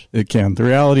difference. It can. The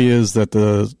reality is that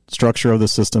the structure of the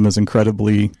system is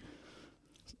incredibly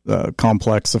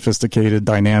complex, sophisticated,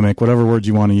 dynamic, whatever word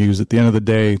you want to use. At the end of the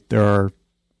day, there are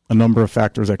a number of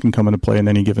factors that can come into play in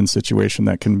any given situation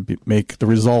that can make the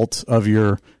result of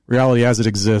your reality as it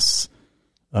exists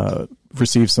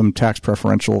receive some tax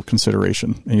preferential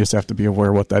consideration. And you just have to be aware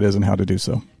of what that is and how to do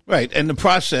so. Right. And the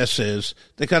process is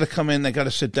they got to come in, they got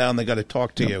to sit down, they got to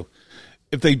talk to you.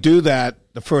 If they do that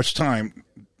the first time,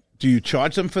 do you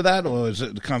charge them for that, or is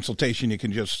it the consultation they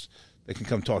can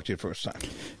come talk to you first time?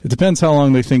 It depends how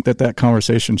long they think that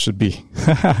conversation should be.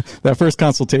 That first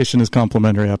consultation is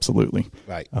complimentary, absolutely.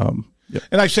 Right. Yep.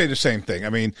 And I say the same thing. I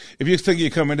mean, if you think you're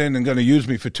coming in and going to use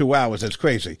me for 2 hours, that's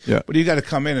crazy. Yeah. But you got to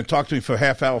come in and talk to me for a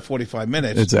half hour, 45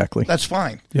 minutes. Exactly. That's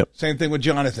fine. Yep. Same thing with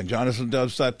Jonathan. Jonathan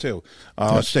does that too.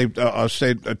 Our state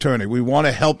attorney. We want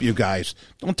to help you guys.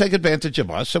 Don't take advantage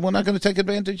of us, and we're not going to take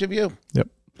advantage of you. Yep.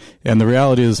 And the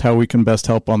reality is how we can best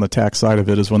help on the tax side of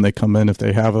it is when they come in, if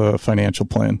they have a financial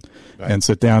plan, and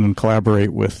sit down and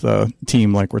collaborate with a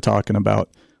team like we're talking about,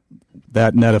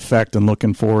 that net effect and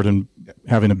looking forward and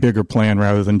having a bigger plan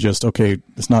rather than just, okay,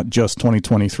 it's not just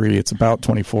 2023, it's about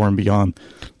 24 and beyond.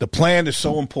 The plan is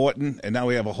so important, and now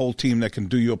we have a whole team that can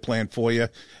do your plan for you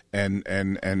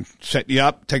and set you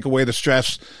up, take away the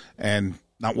stress, and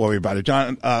not worry about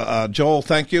it. Joel,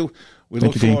 thank you. We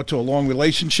look forward to a long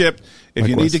relationship. If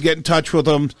you need to get in touch with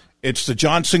them, it's the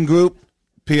Johnson Group,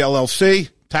 PLLC,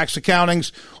 Tax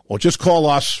Accountings, or just call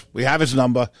us. We have his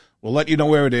number. We'll let you know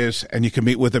where it is, and you can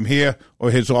meet with him here or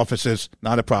his offices.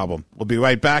 Not a problem. We'll be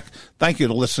right back. Thank you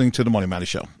for listening to The Money Matters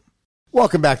Show.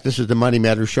 Welcome back. This is The Money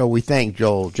Matters Show. We thank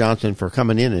Joel Johnson for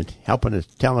coming in and helping us,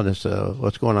 telling us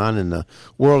what's going on in the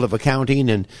world of accounting.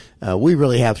 And we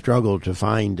really have struggled to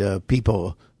find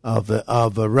people of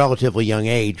a relatively young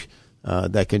age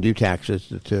that can do taxes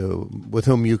with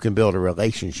whom you can build a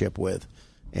relationship with.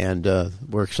 And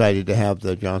we're excited to have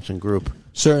the Johnson Group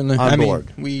certainly on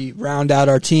board. We round out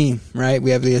our team, right?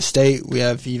 We have the estate. We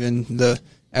have even the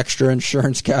extra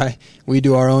insurance guy. We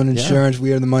do our own insurance.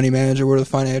 We are the money manager. We're the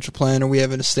financial planner. We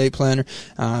have an estate planner.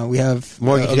 We have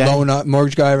a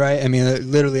mortgage guy, right? I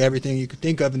mean, literally everything you could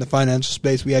think of in the financial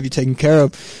space, we have you taken care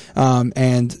of.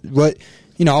 And what,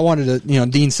 I wanted to,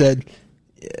 Dean said,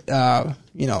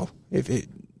 if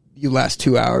you last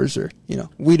 2 hours or,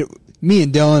 me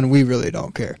and Dylan, we really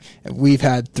don't care. We've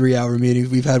had 3-hour meetings.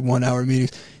 We've had 1-hour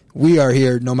meetings. We are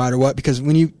here no matter what, because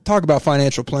when you talk about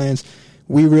financial plans,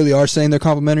 we really are saying they're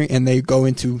complimentary, and they go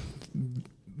into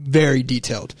very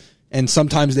detailed. And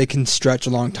sometimes they can stretch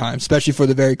a long time, especially for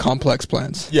the very complex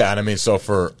plans. Yeah, and so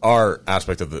for our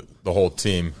aspect of the whole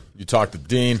team, you talk to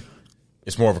Dean,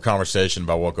 it's more of a conversation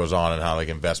about what goes on and how,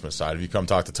 investment side. If you come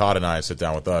talk to Todd and I and sit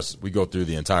down with us, we go through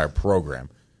the entire program.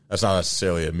 That's not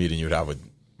necessarily a meeting you'd have with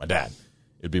my dad.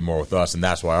 It'd be more with us, and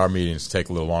that's why our meetings take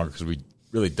a little longer, because we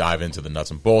really dive into the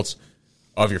nuts and bolts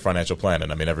of your financial plan.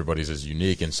 And everybody's is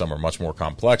unique, and some are much more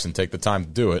complex and take the time to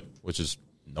do it, which is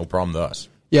no problem to us.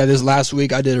 Yeah, this last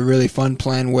week I did a really fun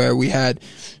plan where we had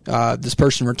this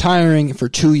person retiring for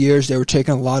 2 years. They were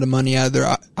taking a lot of money out of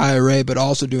their IRA, but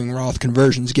also doing Roth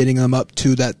conversions, getting them up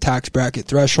to that tax bracket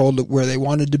threshold where they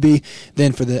wanted to be.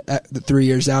 Then for the 3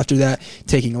 years after that,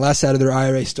 taking less out of their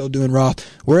IRA, still doing Roth.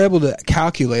 We're able to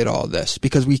calculate all of this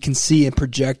because we can see and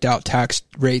project out tax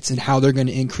rates and how they're going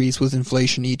to increase with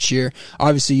inflation each year.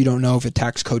 Obviously, you don't know if a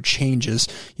tax code changes.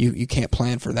 You can't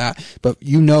plan for that. But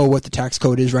you know what the tax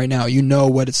code is right now. You know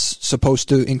what what it's supposed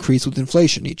to increase with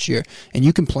inflation each year. And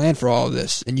you can plan for all of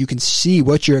this, and you can see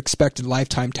what your expected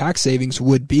lifetime tax savings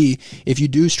would be if you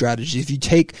do strategies, if you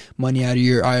take money out of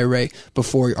your IRA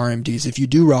before your RMDs, if you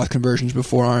do Roth conversions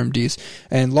before RMDs.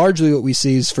 And largely what we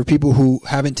see is for people who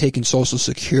haven't taken Social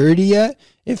Security yet,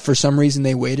 if for some reason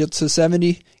they waited to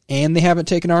 70 and they haven't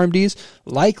taken RMDs,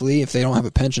 likely, if they don't have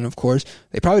a pension, of course,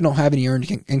 they probably don't have any earned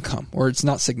income, or it's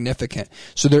not significant.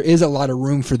 So there is a lot of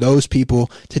room for those people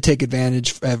to take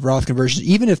advantage of Roth conversions,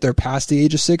 even if they're past the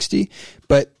age of 60.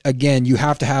 But again, you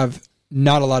have to have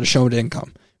not a lot of shown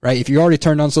income, right? If you already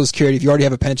turned on Social Security, if you already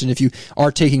have a pension, if you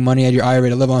are taking money out of your IRA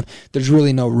to live on, there's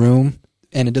really no room,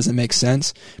 and it doesn't make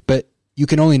sense. But you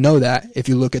can only know that if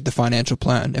you look at the financial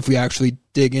plan. If we actually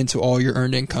dig into all your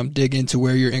earned income, dig into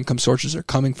where your income sources are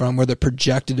coming from, where they're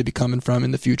projected to be coming from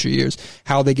in the future years,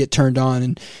 how they get turned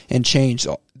on and changed.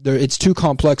 It's too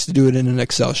complex to do it in an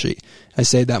Excel sheet. I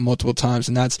say that multiple times,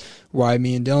 and that's why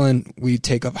me and Dylan, we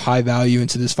take a high value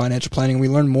into this financial planning, and we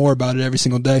learn more about it every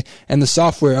single day. And the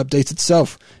software updates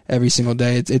itself every single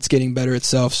day. It's getting better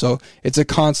itself. So it's a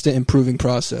constant improving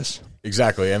process.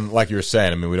 Exactly. And like you were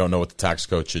saying, I mean, we don't know what the tax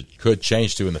code could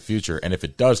change to in the future. And if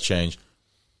it does change,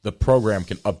 the program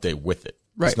can update with it.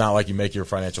 Right. It's not like you make your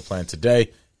financial plan today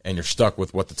and you're stuck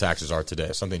with what the taxes are today.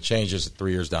 If something changes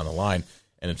 3 years down the line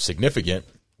and it's significant,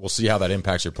 we'll see how that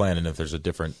impacts your plan and if there's a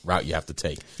different route you have to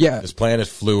take. Yeah. This plan is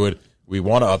fluid. We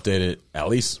want to update it at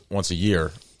least once a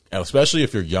year, especially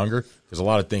if you're younger, because a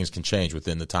lot of things can change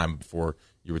within the time before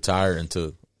you retire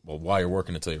while you're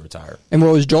working until you retire. And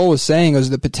what Joel was saying was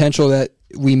the potential that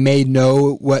we may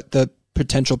know what the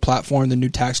potential platform, the new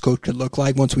tax code could look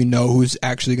like once we know who's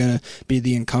actually going to be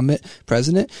the incumbent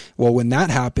president. Well, when that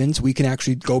happens, we can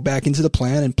actually go back into the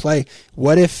plan and play,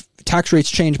 what if tax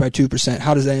rates change by 2%?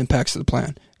 How does that impact the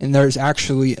plan? And there's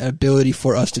actually an ability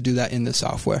for us to do that in the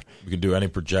software. We can do any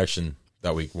projection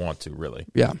that we want to, really.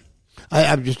 Yeah.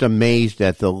 I'm just amazed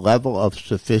at the level of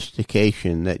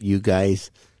sophistication that you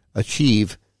guys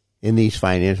achieve in these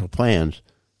financial plans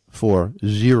for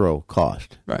zero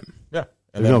cost. Right. Yeah.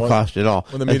 And There's no cost at all.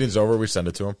 When the meeting's over, we send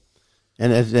it to them.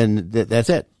 And that's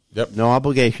it. Yep. No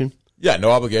obligation. Yeah, no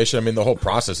obligation. I mean, the whole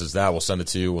process is that. We'll send it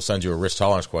to you. We'll send you a risk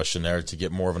tolerance questionnaire to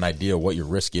get more of an idea of what your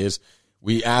risk is.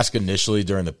 We ask initially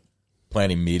during the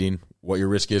planning meeting what your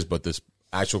risk is, but this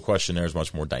actual questionnaire is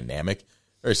much more dynamic.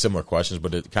 Very similar questions,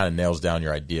 but it kind of nails down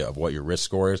your idea of what your risk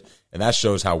score is. And that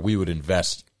shows how we would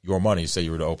invest your money, say you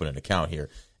were to open an account here.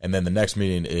 And then the next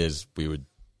meeting is we would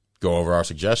go over our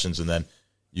suggestions, and then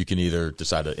you can either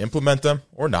decide to implement them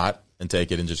or not and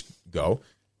take it and just go.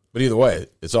 But either way,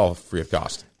 it's all free of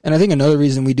cost. And I think another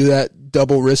reason we do that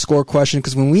double risk score question,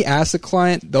 because when we ask the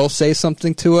client, they'll say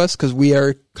something to us because we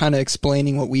are kind of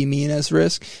explaining what we mean as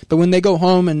risk. But when they go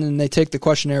home and then they take the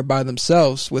questionnaire by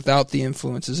themselves without the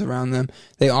influences around them,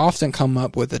 they often come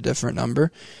up with a different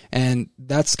number. And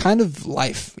that's kind of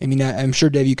life. I mean, I'm sure,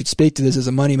 Dave, you could speak to this as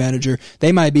a money manager.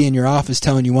 They might be in your office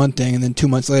telling you one thing, and then 2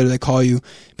 months later they call you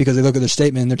because they look at their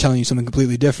statement and they're telling you something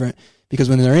completely different. Because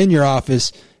when they're in your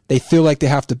office, they feel like they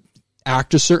have to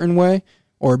act a certain way,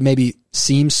 or maybe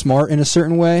seem smart in a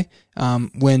certain way,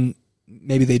 when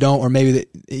maybe they don't, or maybe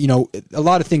a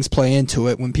lot of things play into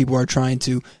it when people are trying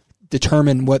to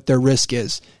determine what their risk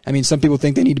is. I mean, some people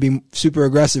think they need to be super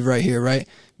aggressive right here, right?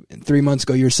 3 months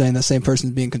ago, you were saying that same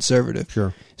person's being conservative.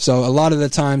 Sure. So a lot of the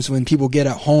times when people get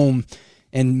at home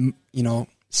and,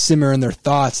 simmer in their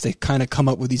thoughts, they kind of come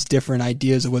up with these different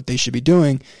ideas of what they should be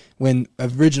doing, when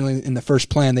originally in the first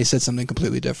plan, they said something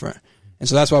completely different. And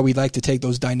so that's why we like to take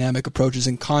those dynamic approaches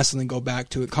and constantly go back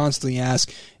to it, constantly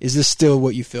ask, is this still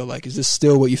what you feel like? Is this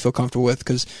still what you feel comfortable with?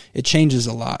 Because it changes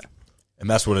a lot. And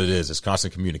that's what it is. It's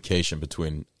constant communication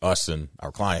between us and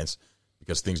our clients,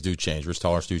 because things do change. Risk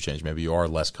tolerance do change. Maybe you are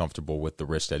less comfortable with the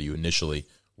risk that you initially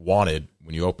wanted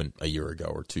when you opened a year ago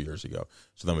or 2 years ago.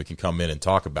 So then we can come in and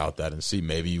talk about that and see,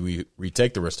 maybe we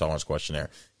retake the risk tolerance questionnaire,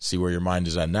 see where your mind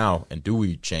is at now, and do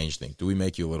we change things? Do we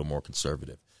make you a little more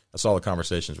conservative? That's all the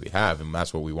conversations we have, and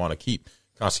that's what we want to keep,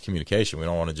 constant communication. We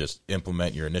don't want to just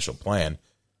implement your initial plan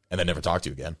and then never talk to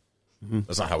you again. Mm-hmm.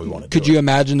 That's not how we want to do it. Could you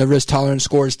imagine the risk tolerance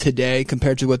scores today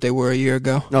compared to what they were a year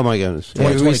ago? Oh, my goodness.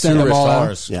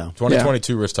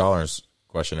 2022 risk tolerance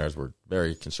questionnaires were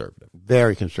very conservative.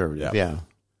 Very conservative, yeah.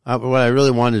 What I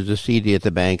really wanted is a CD at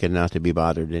the bank and not to be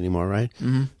bothered anymore, right?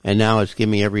 Mm-hmm. And now it's give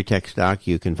me every tech stock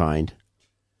you can find.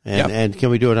 And can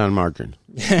we do it on margin?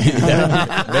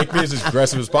 Yeah, make me as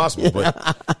aggressive as possible. But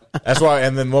that's why.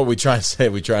 And then what we try and say,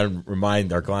 we try and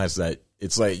remind our clients that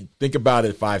it's like, think about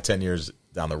it 5-10 years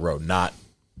down the road, not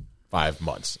 5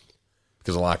 months,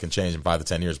 because a lot can change in 5 to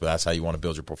 10 years. But that's how you want to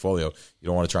build your portfolio. You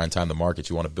don't want to try and time the market.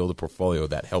 You want to build a portfolio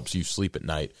that helps you sleep at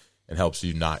night and helps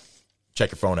you not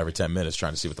check your phone every 10 minutes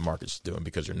trying to see what the market's doing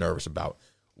because you're nervous about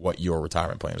what your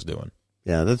retirement plan is doing.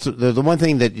 Yeah, that's the one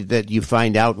thing that you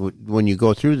find out when you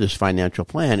go through this financial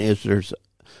plan is there's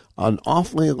an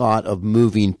awfully lot of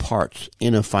moving parts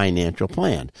in a financial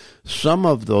plan. Some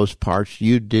of those parts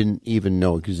you didn't even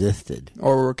know existed.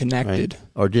 Or were connected. Right?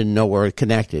 Or didn't know were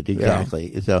connected,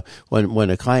 exactly. Yeah. So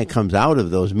when a client comes out of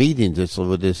those meetings, it's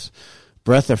with this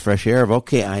breath of fresh air of,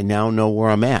 okay, I now know where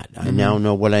I'm at. I now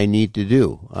know what I need to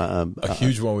do. A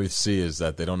huge one we see is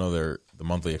that they don't know the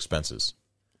monthly expenses.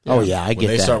 Yeah. Oh yeah, I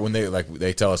get that. When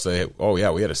they tell us, oh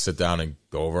yeah, we had to sit down and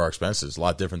go over our expenses. A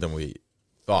lot different than we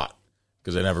thought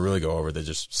because they never really go over. They're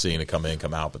just seeing it come in,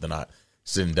 come out, but they're not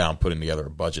sitting down putting together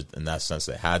a budget in that sense.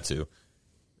 They had to,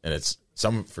 and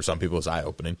for some people it's eye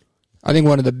opening. I think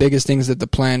one of the biggest things that the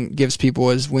plan gives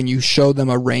people is when you show them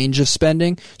a range of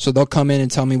spending. So they'll come in and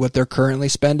tell me what they're currently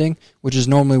spending, which is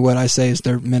normally what I say is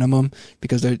their minimum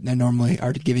because they normally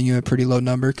are giving you a pretty low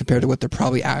number compared to what they're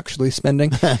probably actually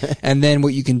spending. And then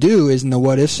what you can do is in the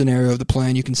what if scenario of the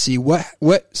plan, you can see what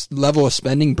level of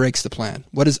spending breaks the plan.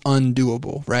 What is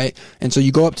undoable, right? And so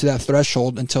you go up to that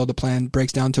threshold until the plan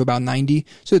breaks down to about 90.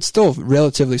 So it's still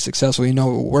relatively successful. You know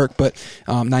it will work, but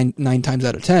nine times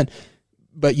out of 10.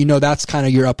 But that's kind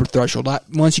of your upper threshold.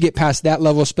 Once you get past that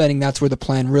level of spending, that's where the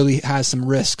plan really has some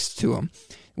risks to them.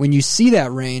 When you see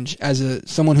that range as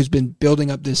someone who's been building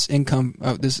up this income,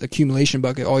 this accumulation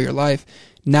bucket all your life,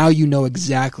 now you know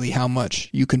exactly how much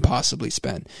you can possibly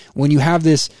spend. When you have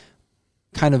this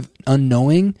kind of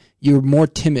unknowing, you're more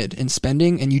timid in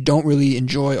spending and you don't really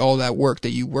enjoy all that work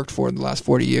that you worked for in the last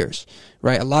 40 years,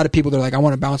 right? A lot of people, they're like, I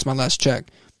want to bounce my last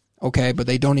check. Okay, but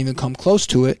they don't even come close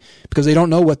to it because they don't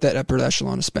know what that upper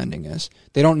echelon of spending is.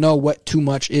 They don't know what too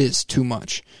much is too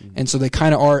much. And so they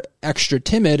kind of are extra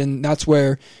timid, and that's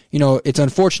where, it's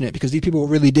unfortunate because these people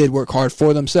really did work hard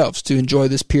for themselves to enjoy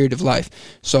this period of life.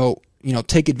 So,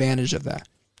 take advantage of that.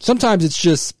 Sometimes it's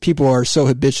just people are so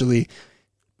habitually,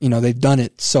 they've done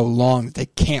it so long that they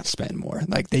can't spend more.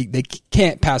 Like they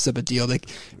can't pass up a deal.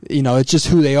 It's just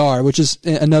who they are, which is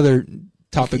another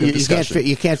topic of discussion.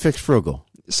 You can't fix frugal.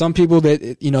 Some people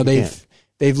that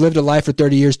they've lived a life for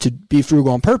 30 years to be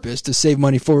frugal on purpose to save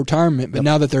money for retirement, but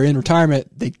now that they're in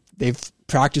retirement, they've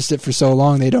practiced it for so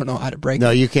long they don't know how to break it.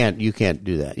 No, you can't do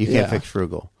that. You can't fix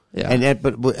frugal. Yeah,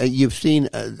 but you've seen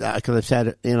because I've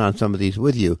sat in on some of these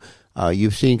with you.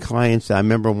 You've seen clients. I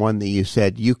remember one that you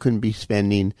said you can be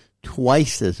spending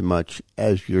twice as much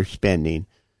as you're spending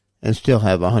and still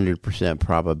have 100%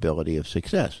 probability of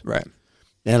success. Right.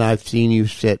 And I've seen you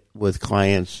sit with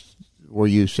clients where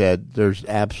you said there's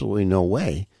absolutely no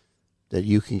way that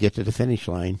you can get to the finish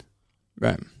line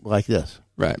like this.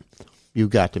 Right. You've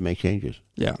got to make changes.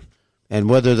 Yeah. And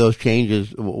what those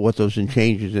changes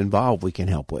involve, we can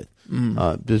help with.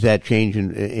 Does that change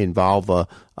involve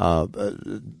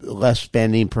less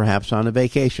spending perhaps on a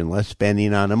vacation, less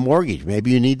spending on a mortgage?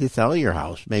 Maybe you need to sell your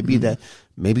house. Maybe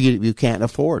maybe you can't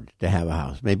afford to have a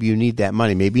house. Maybe you need that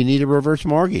money. Maybe you need a reverse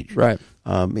mortgage. Right.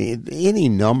 Any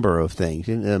number of things,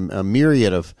 a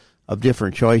myriad of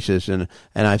different choices. And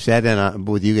I've sat in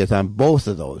with you guys on both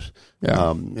of those.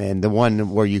 Yeah. And the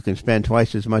one where you can spend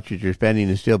twice as much as you're spending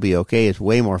and still be okay is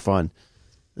way more fun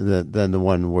than the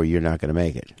one where you're not going to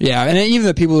make it. Yeah, and even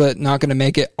the people that are not going to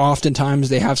make it, oftentimes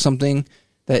they have something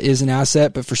that is an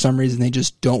asset, but for some reason they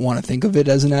just don't want to think of it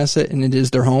as an asset, and it is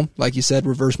their home. Like you said,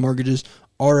 reverse mortgages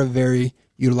are a very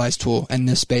utilized tool in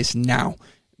this space now.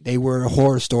 They were a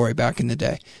horror story back in the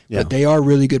day, but they are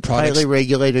really good products. Highly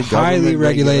regulated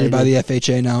by the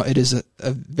FHA now. It is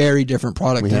a very different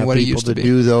product than what it used to be. We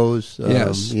have people that do those.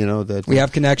 Yes. We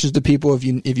have connections to people if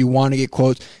you want to get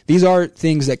quotes. These are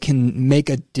things that can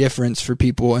make a difference for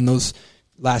people in those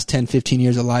last 10, 15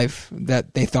 years of life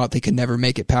that they thought they could never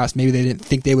make it past. Maybe they didn't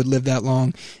think they would live that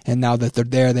long, and now that they're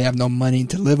there, they have no money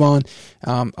to live on.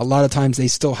 A lot of times they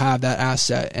still have that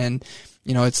asset, and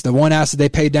it's the one asset they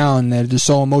pay down that they're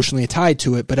so emotionally tied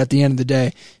to it. But at the end of the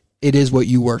day, it is what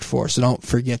you worked for. So don't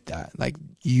forget that. Like,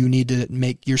 you need to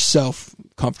make yourself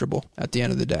comfortable at the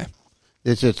end of the day.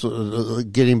 It's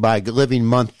getting by, living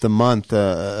month to month,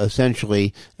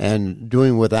 essentially, and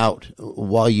doing without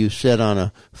while you sit on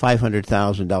a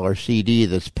 $500,000 CD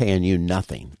that's paying you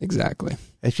nothing. Exactly.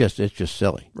 It's just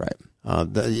silly. Right.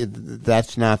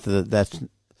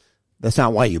 That's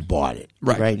not why you bought it,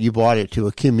 right? You bought it to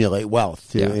accumulate wealth,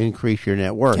 to increase your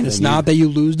net worth. And it's not that you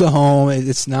lose the home.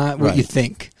 It's not what you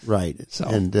think. Right.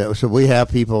 So, so we have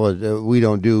people, we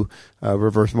don't do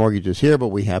reverse mortgages here, but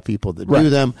we have people that do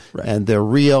them, and they're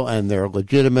real and they're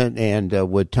legitimate. And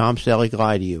would Tom Selleck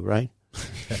lie to you, right?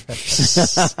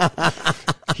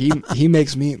 He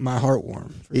makes my heart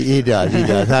warm. He does.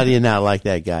 How do you not like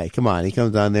that guy? Come on. He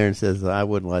comes on there and says, I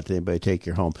wouldn't let anybody take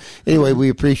your home. Anyway, we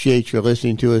appreciate you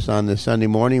listening to us on this Sunday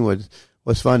morning. It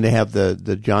was fun to have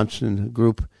the Johnson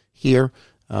Group here.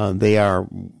 They are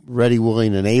ready,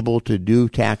 willing, and able to do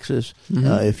taxes.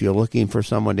 If you're looking for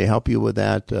someone to help you with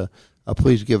that,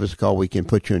 please give us a call. We can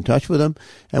put you in touch with them.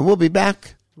 And we'll be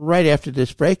back right after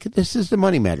this break. This is the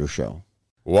Money Matter Show.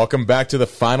 Welcome back to the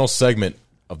final segment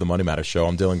of the Money Matter Show.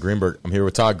 I'm Dylan Greenberg. I'm here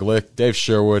with Todd Glick, Dave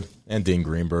Sherwood, and Dean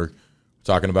Greenberg. We're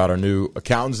talking about our new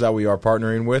accountants that we are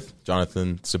partnering with.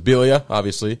 Jonathan Sibilia,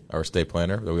 obviously, our estate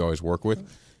planner that we always work with.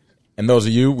 And those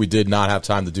of you, we did not have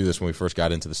time to do this when we first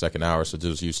got into the second hour, so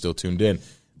those of you still tuned in.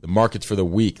 The markets for the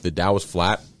week, the Dow was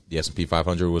flat. The SP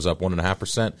 500 was up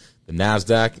 1.5%. The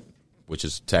NASDAQ, which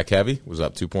is tech-heavy, was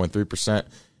up 2.3%.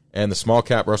 And the small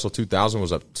cap Russell 2000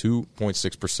 was up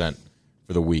 2.6%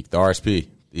 for the week. The RSP,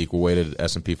 the equal-weighted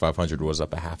S&P 500, was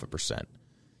up 0.5%. And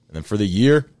then for the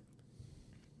year,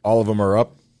 all of them are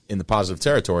up in the positive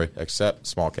territory except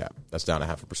small cap. That's down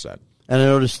 0.5%. And I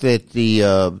noticed that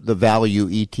the value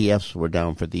ETFs were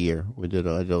down for the year. I did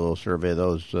a little survey of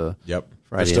those Yep.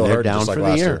 Friday. Still They're hurt, down just like for the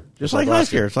last year. year. Just like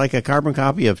last year. It's like a carbon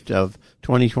copy of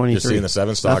 2023. Just seeing the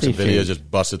 7 stocks, Nothing's NVIDIA changed.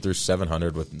 just busted through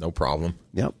 700 with no problem.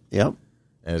 Yep. And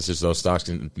it's just those stocks,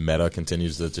 Meta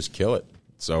continues to just kill it.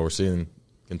 So we're seeing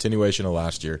continuation of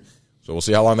last year. So we'll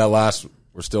see how long that lasts.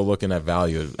 We're still looking at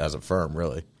value as a firm,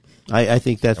 really. I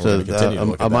think that's a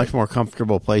much that. more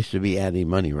comfortable place to be adding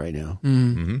money right now.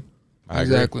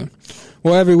 Exactly.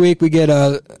 Well, every week we get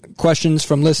questions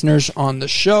from listeners on the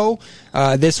show.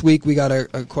 This week we got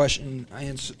a question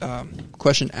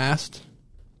asked.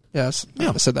 Yes,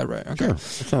 I said that right. Okay.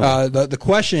 Sure. The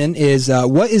question is,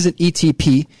 what is an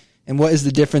ETP, and what is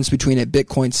the difference between a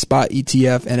Bitcoin spot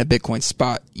ETF and a Bitcoin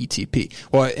spot ETP?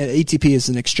 Well, an ETP is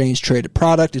an exchange traded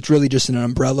product. It's really just an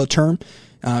umbrella term.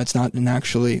 It's not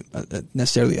necessarily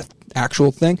an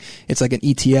actual thing. It's like an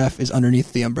ETF is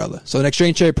underneath the umbrella. So an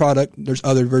exchange traded product, there's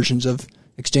other versions of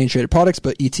exchange traded products,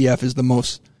 but ETF is the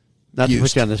most Not used. to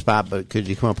put you on the spot, but could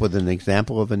you come up with an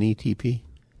example of an ETP?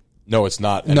 No, it's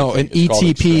not. No, an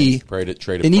ETP. Traded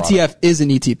An product. ETF is an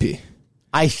ETP.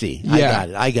 I see.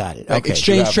 Yeah. I got it. Like Okay.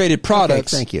 exchange traded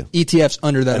products. thank you. ETFs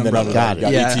under that And then umbrella. Got it.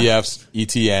 got Yeah. ETFs,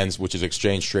 ETNs, which is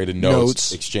exchange traded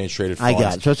notes, exchange traded I funds.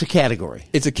 got it. So it's a category.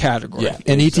 It's a category. Yeah,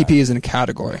 An exactly. ETP is in a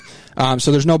category.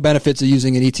 So there's no benefits of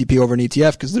using an ETP over an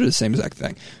ETF because they're the same exact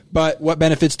thing. But what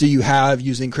benefits do you have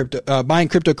using buying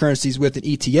cryptocurrencies with an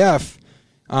ETF,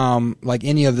 like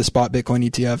any of the spot Bitcoin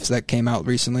ETFs that came out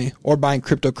recently, or buying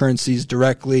cryptocurrencies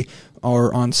directly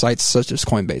or on sites such as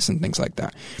Coinbase and things like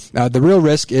that? The real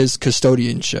risk is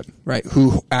custodianship, right?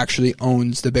 Who actually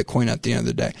owns the Bitcoin at the end of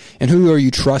the day? And who are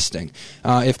you trusting?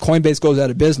 If Coinbase goes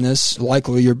out of business,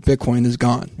 likely your Bitcoin is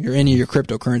gone. Any of your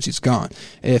cryptocurrency is gone.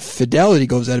 If Fidelity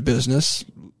goes out of business,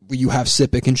 you have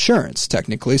SIPC insurance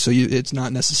technically, so it's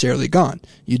not necessarily gone.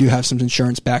 You do have some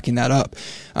insurance backing that up.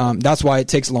 That's why it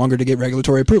takes longer to get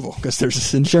regulatory approval, because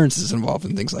there's insurances involved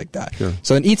and things like that. Sure.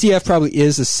 So an ETF probably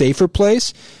is a safer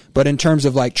place, but in terms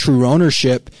of like true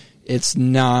ownership, it's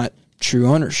not true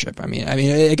ownership. I mean,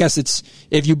 I guess it's,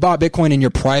 if you bought Bitcoin in your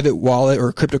private wallet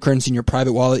or cryptocurrency in your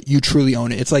private wallet, you truly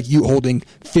own it. It's like you holding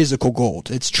physical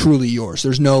gold. It's truly yours.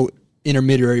 There's no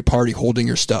intermediary party holding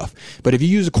your stuff. But if you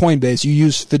use a Coinbase, you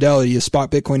use Fidelity, a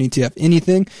spot Bitcoin ETF,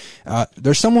 anything,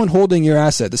 there's someone holding your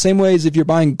asset. The same way as if you're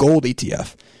buying gold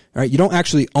ETF, right? You don't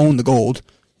actually own the gold.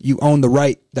 You own the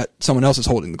right that someone else is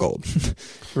holding the gold,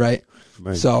 right?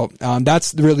 Right. So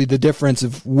that's really the difference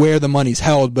of where the money's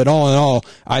held. But all in all,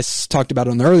 I talked about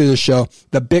it on the earlier show,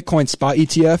 the Bitcoin spot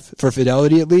ETF, for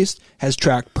Fidelity at least, has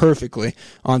tracked perfectly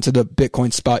onto the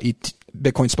Bitcoin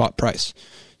spot price.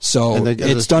 So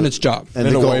it's done its job. And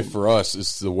in a way, for us,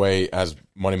 it's the way, as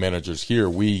money managers here,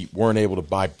 we weren't able to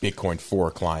buy Bitcoin for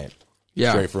a client.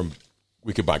 Yeah. Straight from,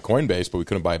 we could buy Coinbase, but we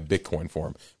couldn't buy Bitcoin for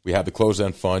him. We had the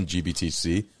closed-end fund,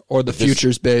 GBTC. Or the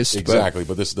futures-based. Exactly.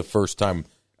 But this is the first time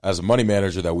as a money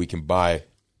manager that we can buy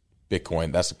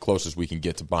Bitcoin. That's the closest we can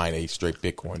get to buying a straight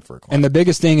Bitcoin for a client. And the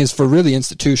biggest thing is for really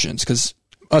institutions, because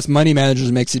us money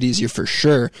managers makes it easier for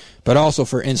sure, but also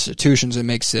for institutions it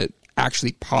makes it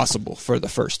actually possible for the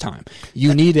first time.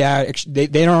 You need to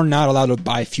they are not allowed to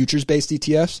buy futures-based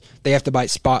ETFs. They have to buy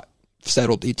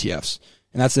spot-settled ETFs.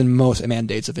 And that's in most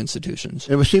mandates of institutions.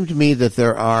 It would seem to me that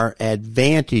there are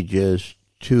advantages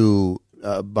to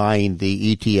buying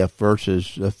the ETF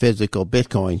versus physical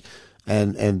Bitcoin.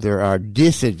 and there are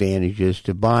disadvantages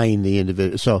to buying the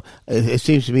individual. So it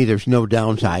seems to me there's no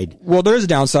downside. Well, there is a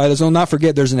downside. So not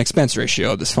forget there's an expense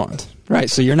ratio of this fund, right?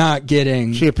 So you're not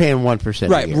getting. So you're paying 1%.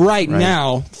 Right. a year, right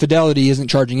now, Fidelity isn't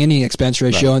charging any expense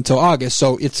ratio until August,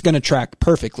 so it's going to track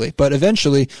perfectly. But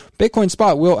eventually, Bitcoin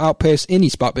Spot will outpace any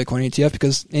spot Bitcoin ETF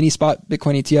because any spot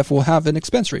Bitcoin ETF will have an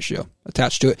expense ratio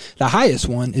attached to it. The highest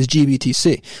one is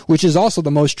GBTC, which is also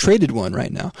the most traded one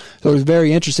right now. So it's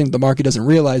very interesting. The market doesn't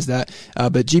realize that.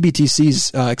 But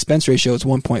GBTC's expense ratio is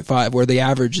 1.5, where the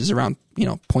average is around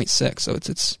 0.6. So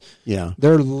it's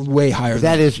they're way higher.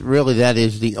 That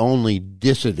is the only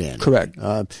disadvantage. Correct.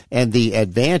 And the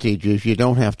advantage is you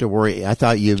don't have to worry. I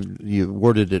thought you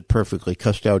worded it perfectly.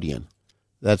 Custodian.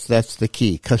 That's the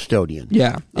key. Custodian.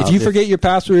 Yeah. If you forget your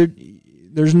password,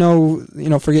 there's no,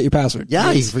 forget your password.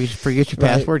 Yeah, you forget your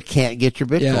password, can't get your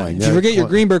Bitcoin. Yeah. If you forget your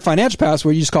Greenberg Financial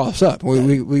password, you just call us up.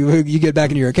 You get back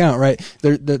into your account, right?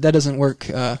 That doesn't work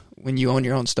when you own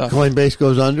your own stuff. Coinbase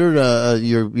goes under,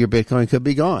 your Bitcoin could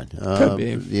be gone. Could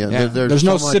be. Yeah. There's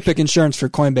no SIPC insurance for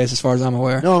Coinbase as far as I'm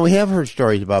aware. No, we have heard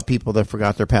stories about people that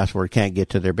forgot their password, can't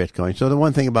get to their Bitcoin. So the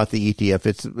one thing about the ETF,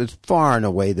 it's far and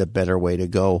away the better way to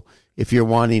go if you're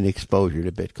wanting exposure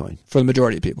to Bitcoin. For the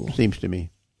majority of people. Seems to me.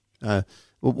 We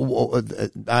won't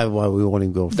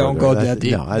even go further. Don't go that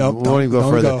deep. No, we won't even go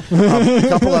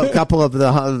further. Couple of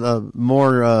the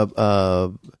more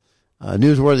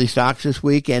newsworthy stocks this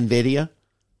week. NVIDIA,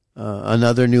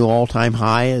 another new all-time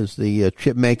high as the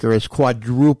chip maker has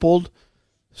quadrupled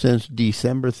since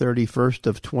December 31st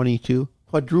of 22.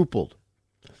 Quadrupled.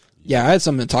 Yeah, I had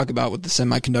something to talk about with the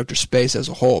semiconductor space as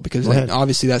a whole because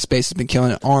obviously that space has been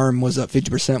killing it. ARM was up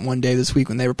 50% one day this week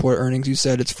when they report earnings. You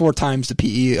said it's 4 times the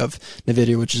PE of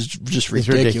NVIDIA, which is just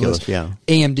ridiculous. Yeah.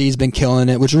 AMD's been killing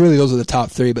it, which really those are the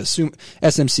top 3. But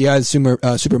SMCI,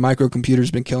 the Super Microcomputer, has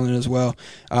been killing it as well.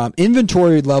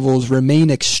 Inventory levels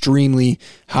remain extremely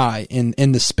high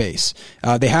in the space.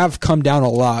 They have come down a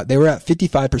lot. They were at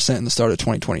 55% in the start of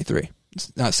 2023.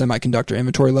 Semiconductor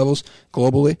inventory levels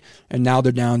globally, and now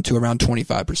they're down to around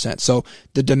 25%. So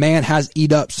the demand has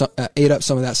ate up some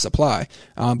of that supply,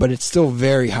 but it's still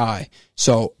very high.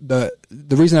 So the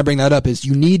reason I bring that up is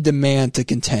you need demand to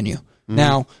continue. Mm-hmm.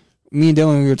 Now, me and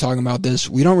Dylan, when we were talking about this,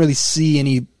 we don't really see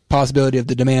any possibility of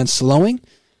the demand slowing.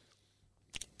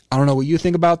 I don't know what you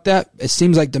think about that. It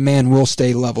seems like demand will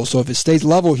stay level. So if it stays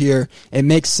level here, it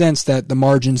makes sense that the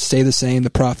margins stay the same, the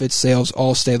profits, sales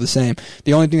all stay the same.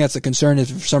 The only thing that's a concern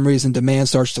is if for some reason demand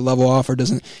starts to level off or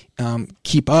doesn't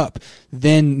keep up,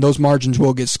 then those margins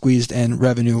will get squeezed and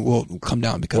revenue will come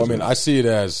down. I see it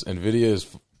as NVIDIA is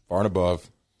far and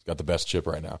above. It's got the best chip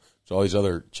right now. So all these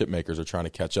other chip makers are trying to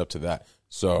catch up to that.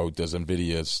 So does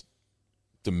NVIDIA's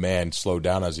demand slow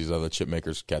down as these other chip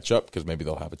makers catch up because maybe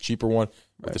they'll have a cheaper one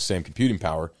with the same computing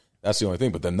power? That's the only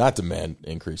thing. But then that demand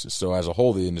increases. So as a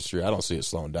whole, the industry, I don't see it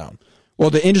slowing down.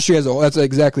 Well, the industry as a whole, that's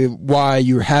exactly why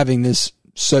you're having this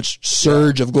such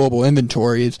surge of global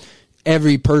inventory. Is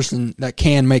every person that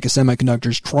can make a semiconductor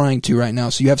is trying to right now.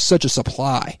 So you have such a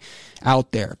supply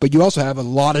out there, but you also have a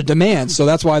lot of demand. So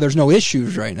that's why there's no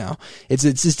issues right now. It's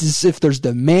just as if there's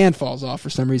demand falls off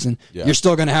for some reason, you're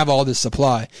still going to have all this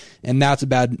supply, and that's a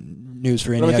bad news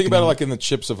for any. Think about it like in the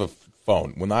chips of a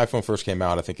phone. When the iPhone first came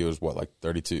out, I think it was like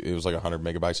 32. It was like 100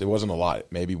 megabytes. It wasn't a lot,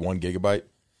 maybe 1 gigabyte.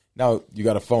 Now you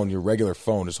got a phone. Your regular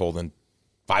phone is holding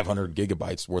 500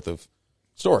 gigabytes worth of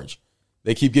storage.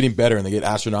 They keep getting better, and they get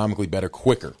astronomically better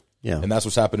quicker. Yeah. And that's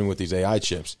what's happening with these AI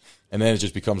chips. And then it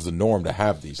just becomes the norm to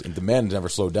have these. And demand never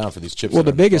slowed down for these chips. Well,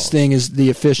 the biggest thing is the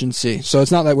efficiency. So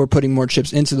it's not that we're putting more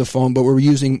chips into the phone, but we're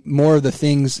using more of the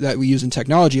things that we use in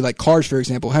technology, like cars, for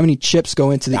example. How many chips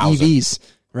go into the EVs,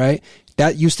 right?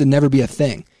 That used to never be a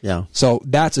thing. Yeah. So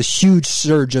that's a huge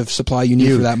surge of supply you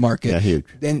need for that market. Yeah, huge.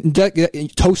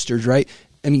 And toasters, right?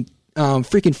 I mean,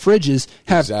 freaking fridges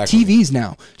have TVs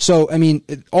now. So, I mean,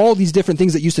 all these different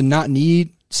things that used to not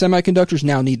need semiconductors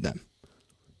now need them.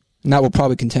 And that will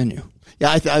probably continue.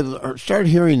 Yeah, I started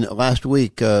hearing last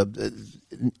week,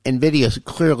 NVIDIA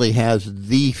clearly has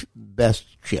the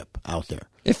best chip out there.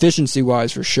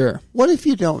 Efficiency-wise, for sure. What if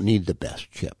you don't need the best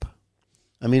chip?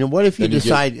 I mean, what if you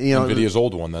decide, NVIDIA's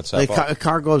old one, that's half a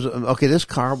car goes, okay, this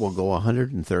car will go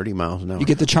 130 miles an hour. You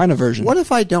get the China version. What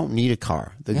if I don't need a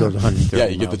car that goes 130 miles? Yeah,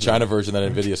 you get the China version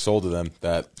that NVIDIA sold to them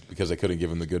because they couldn't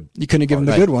give them the good. You couldn't give them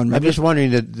the good one. Remember? I'm just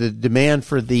wondering, the demand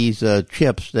for these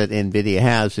chips that NVIDIA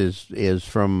has is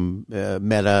from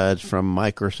Meta, it's from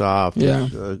Microsoft,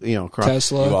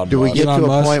 Tesla. Do we get to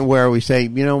a point where we say,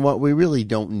 you know what, we really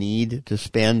don't need to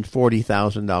spend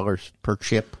 $40,000 per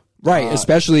chip? Right,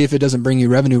 especially if it doesn't bring you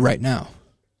revenue right now,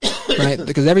 right?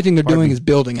 Because everything they're doing is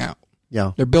building out.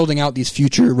 Yeah, they're building out these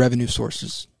future revenue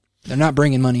sources. They're not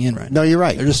bringing money in right now. No, you're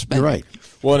right. They're just spending. You're right.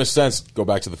 Well, in a sense, go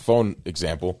back to the phone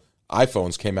example.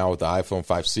 iPhones came out with the iPhone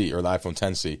 5C or the iPhone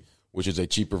 10C, which is a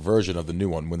cheaper version of the new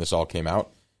one when this all came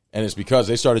out. And it's because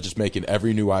they started just making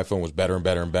every new iPhone was better and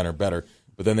better and better and better.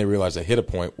 But then they realized they hit a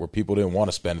point where people didn't want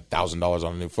to spend $1,000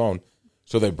 on a new phone.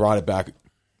 So they brought it back,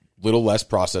 little less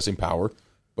processing power,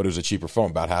 but it was a cheaper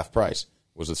phone, about half price.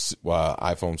 It was a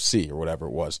iPhone C or whatever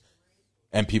it was.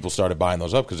 And people started buying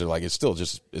those up because they're like, it's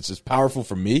as powerful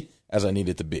for me as I need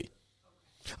it to be.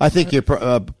 I think you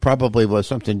probably was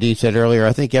something Dean said earlier.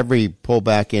 I think every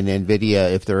pullback in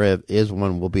NVIDIA, if there is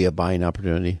one, will be a buying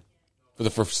opportunity. For the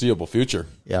foreseeable future.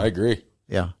 Yeah. I agree.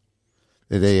 Yeah.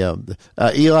 They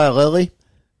Eli Lilly,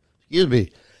 excuse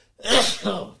me.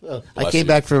 I came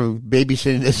back from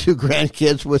babysitting the 2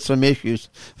 grandkids with some issues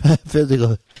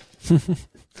physically.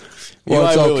 Well, Eli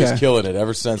it's Lilly's okay. killing it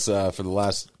ever since for the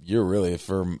last year, really.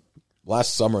 For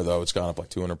last summer, though, it's gone up like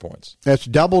 200 points. That's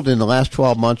doubled in the last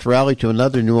 12 months, rallied to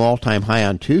another new all-time high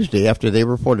on Tuesday after they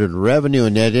reported revenue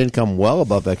and net income well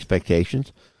above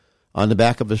expectations on the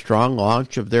back of a strong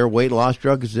launch of their weight loss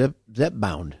drug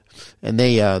Zepbound. And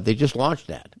they just launched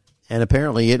that. And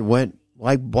apparently it went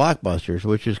like blockbusters,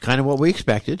 which is kind of what we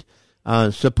expected.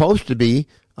 Supposed to be,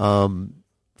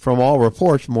 from all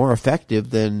reports, more effective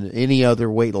than any other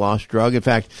weight loss drug. In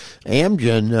fact,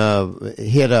 Amgen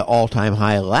hit an all-time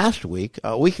high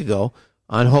a week ago,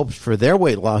 on hopes for their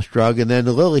weight loss drug, and then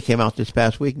the Lilly came out this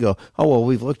past week and go, oh, well,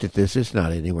 we've looked at this. It's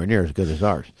not anywhere near as good as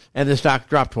ours. And the stock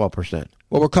dropped 12%.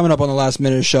 Well, we're coming up on the last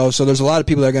minute of the show, so there's a lot of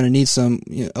people that are going to need some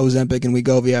Ozempic and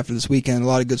Wegovy after this weekend. A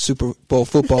lot of good Super Bowl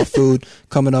football food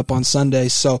coming up on Sunday.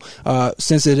 So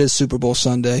since it is Super Bowl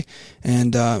Sunday,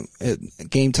 and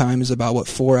game time is about,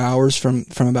 4 hours from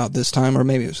about this time, or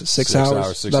maybe it was 6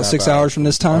 hours? About 6 hours from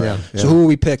this time. Yeah. So who are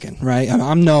we picking, right?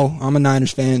 I'm a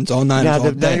Niners fan. It's all Niners Now, all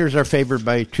the day. Niners are favored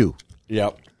by 2.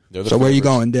 Yep. So where are you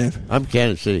going, Dave? I'm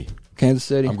Kansas City. Kansas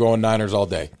City? I'm going Niners all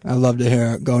day. I love to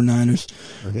hear it. Go Niners.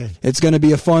 Okay. It's going to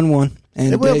be a fun one.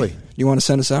 And It will Dave, be. you want to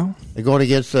send us out? They're going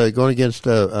against This is a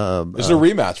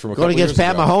rematch from a couple going against years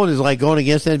Pat ago. Mahone is like going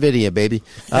against NVIDIA, baby.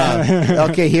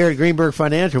 Okay, here at Greenberg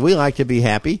Financial, we like to be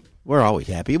happy. We're always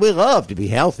happy. We love to be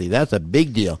healthy. That's a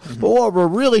big deal. But what we're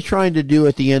really trying to do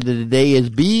at the end of the day is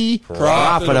be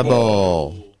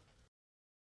profitable.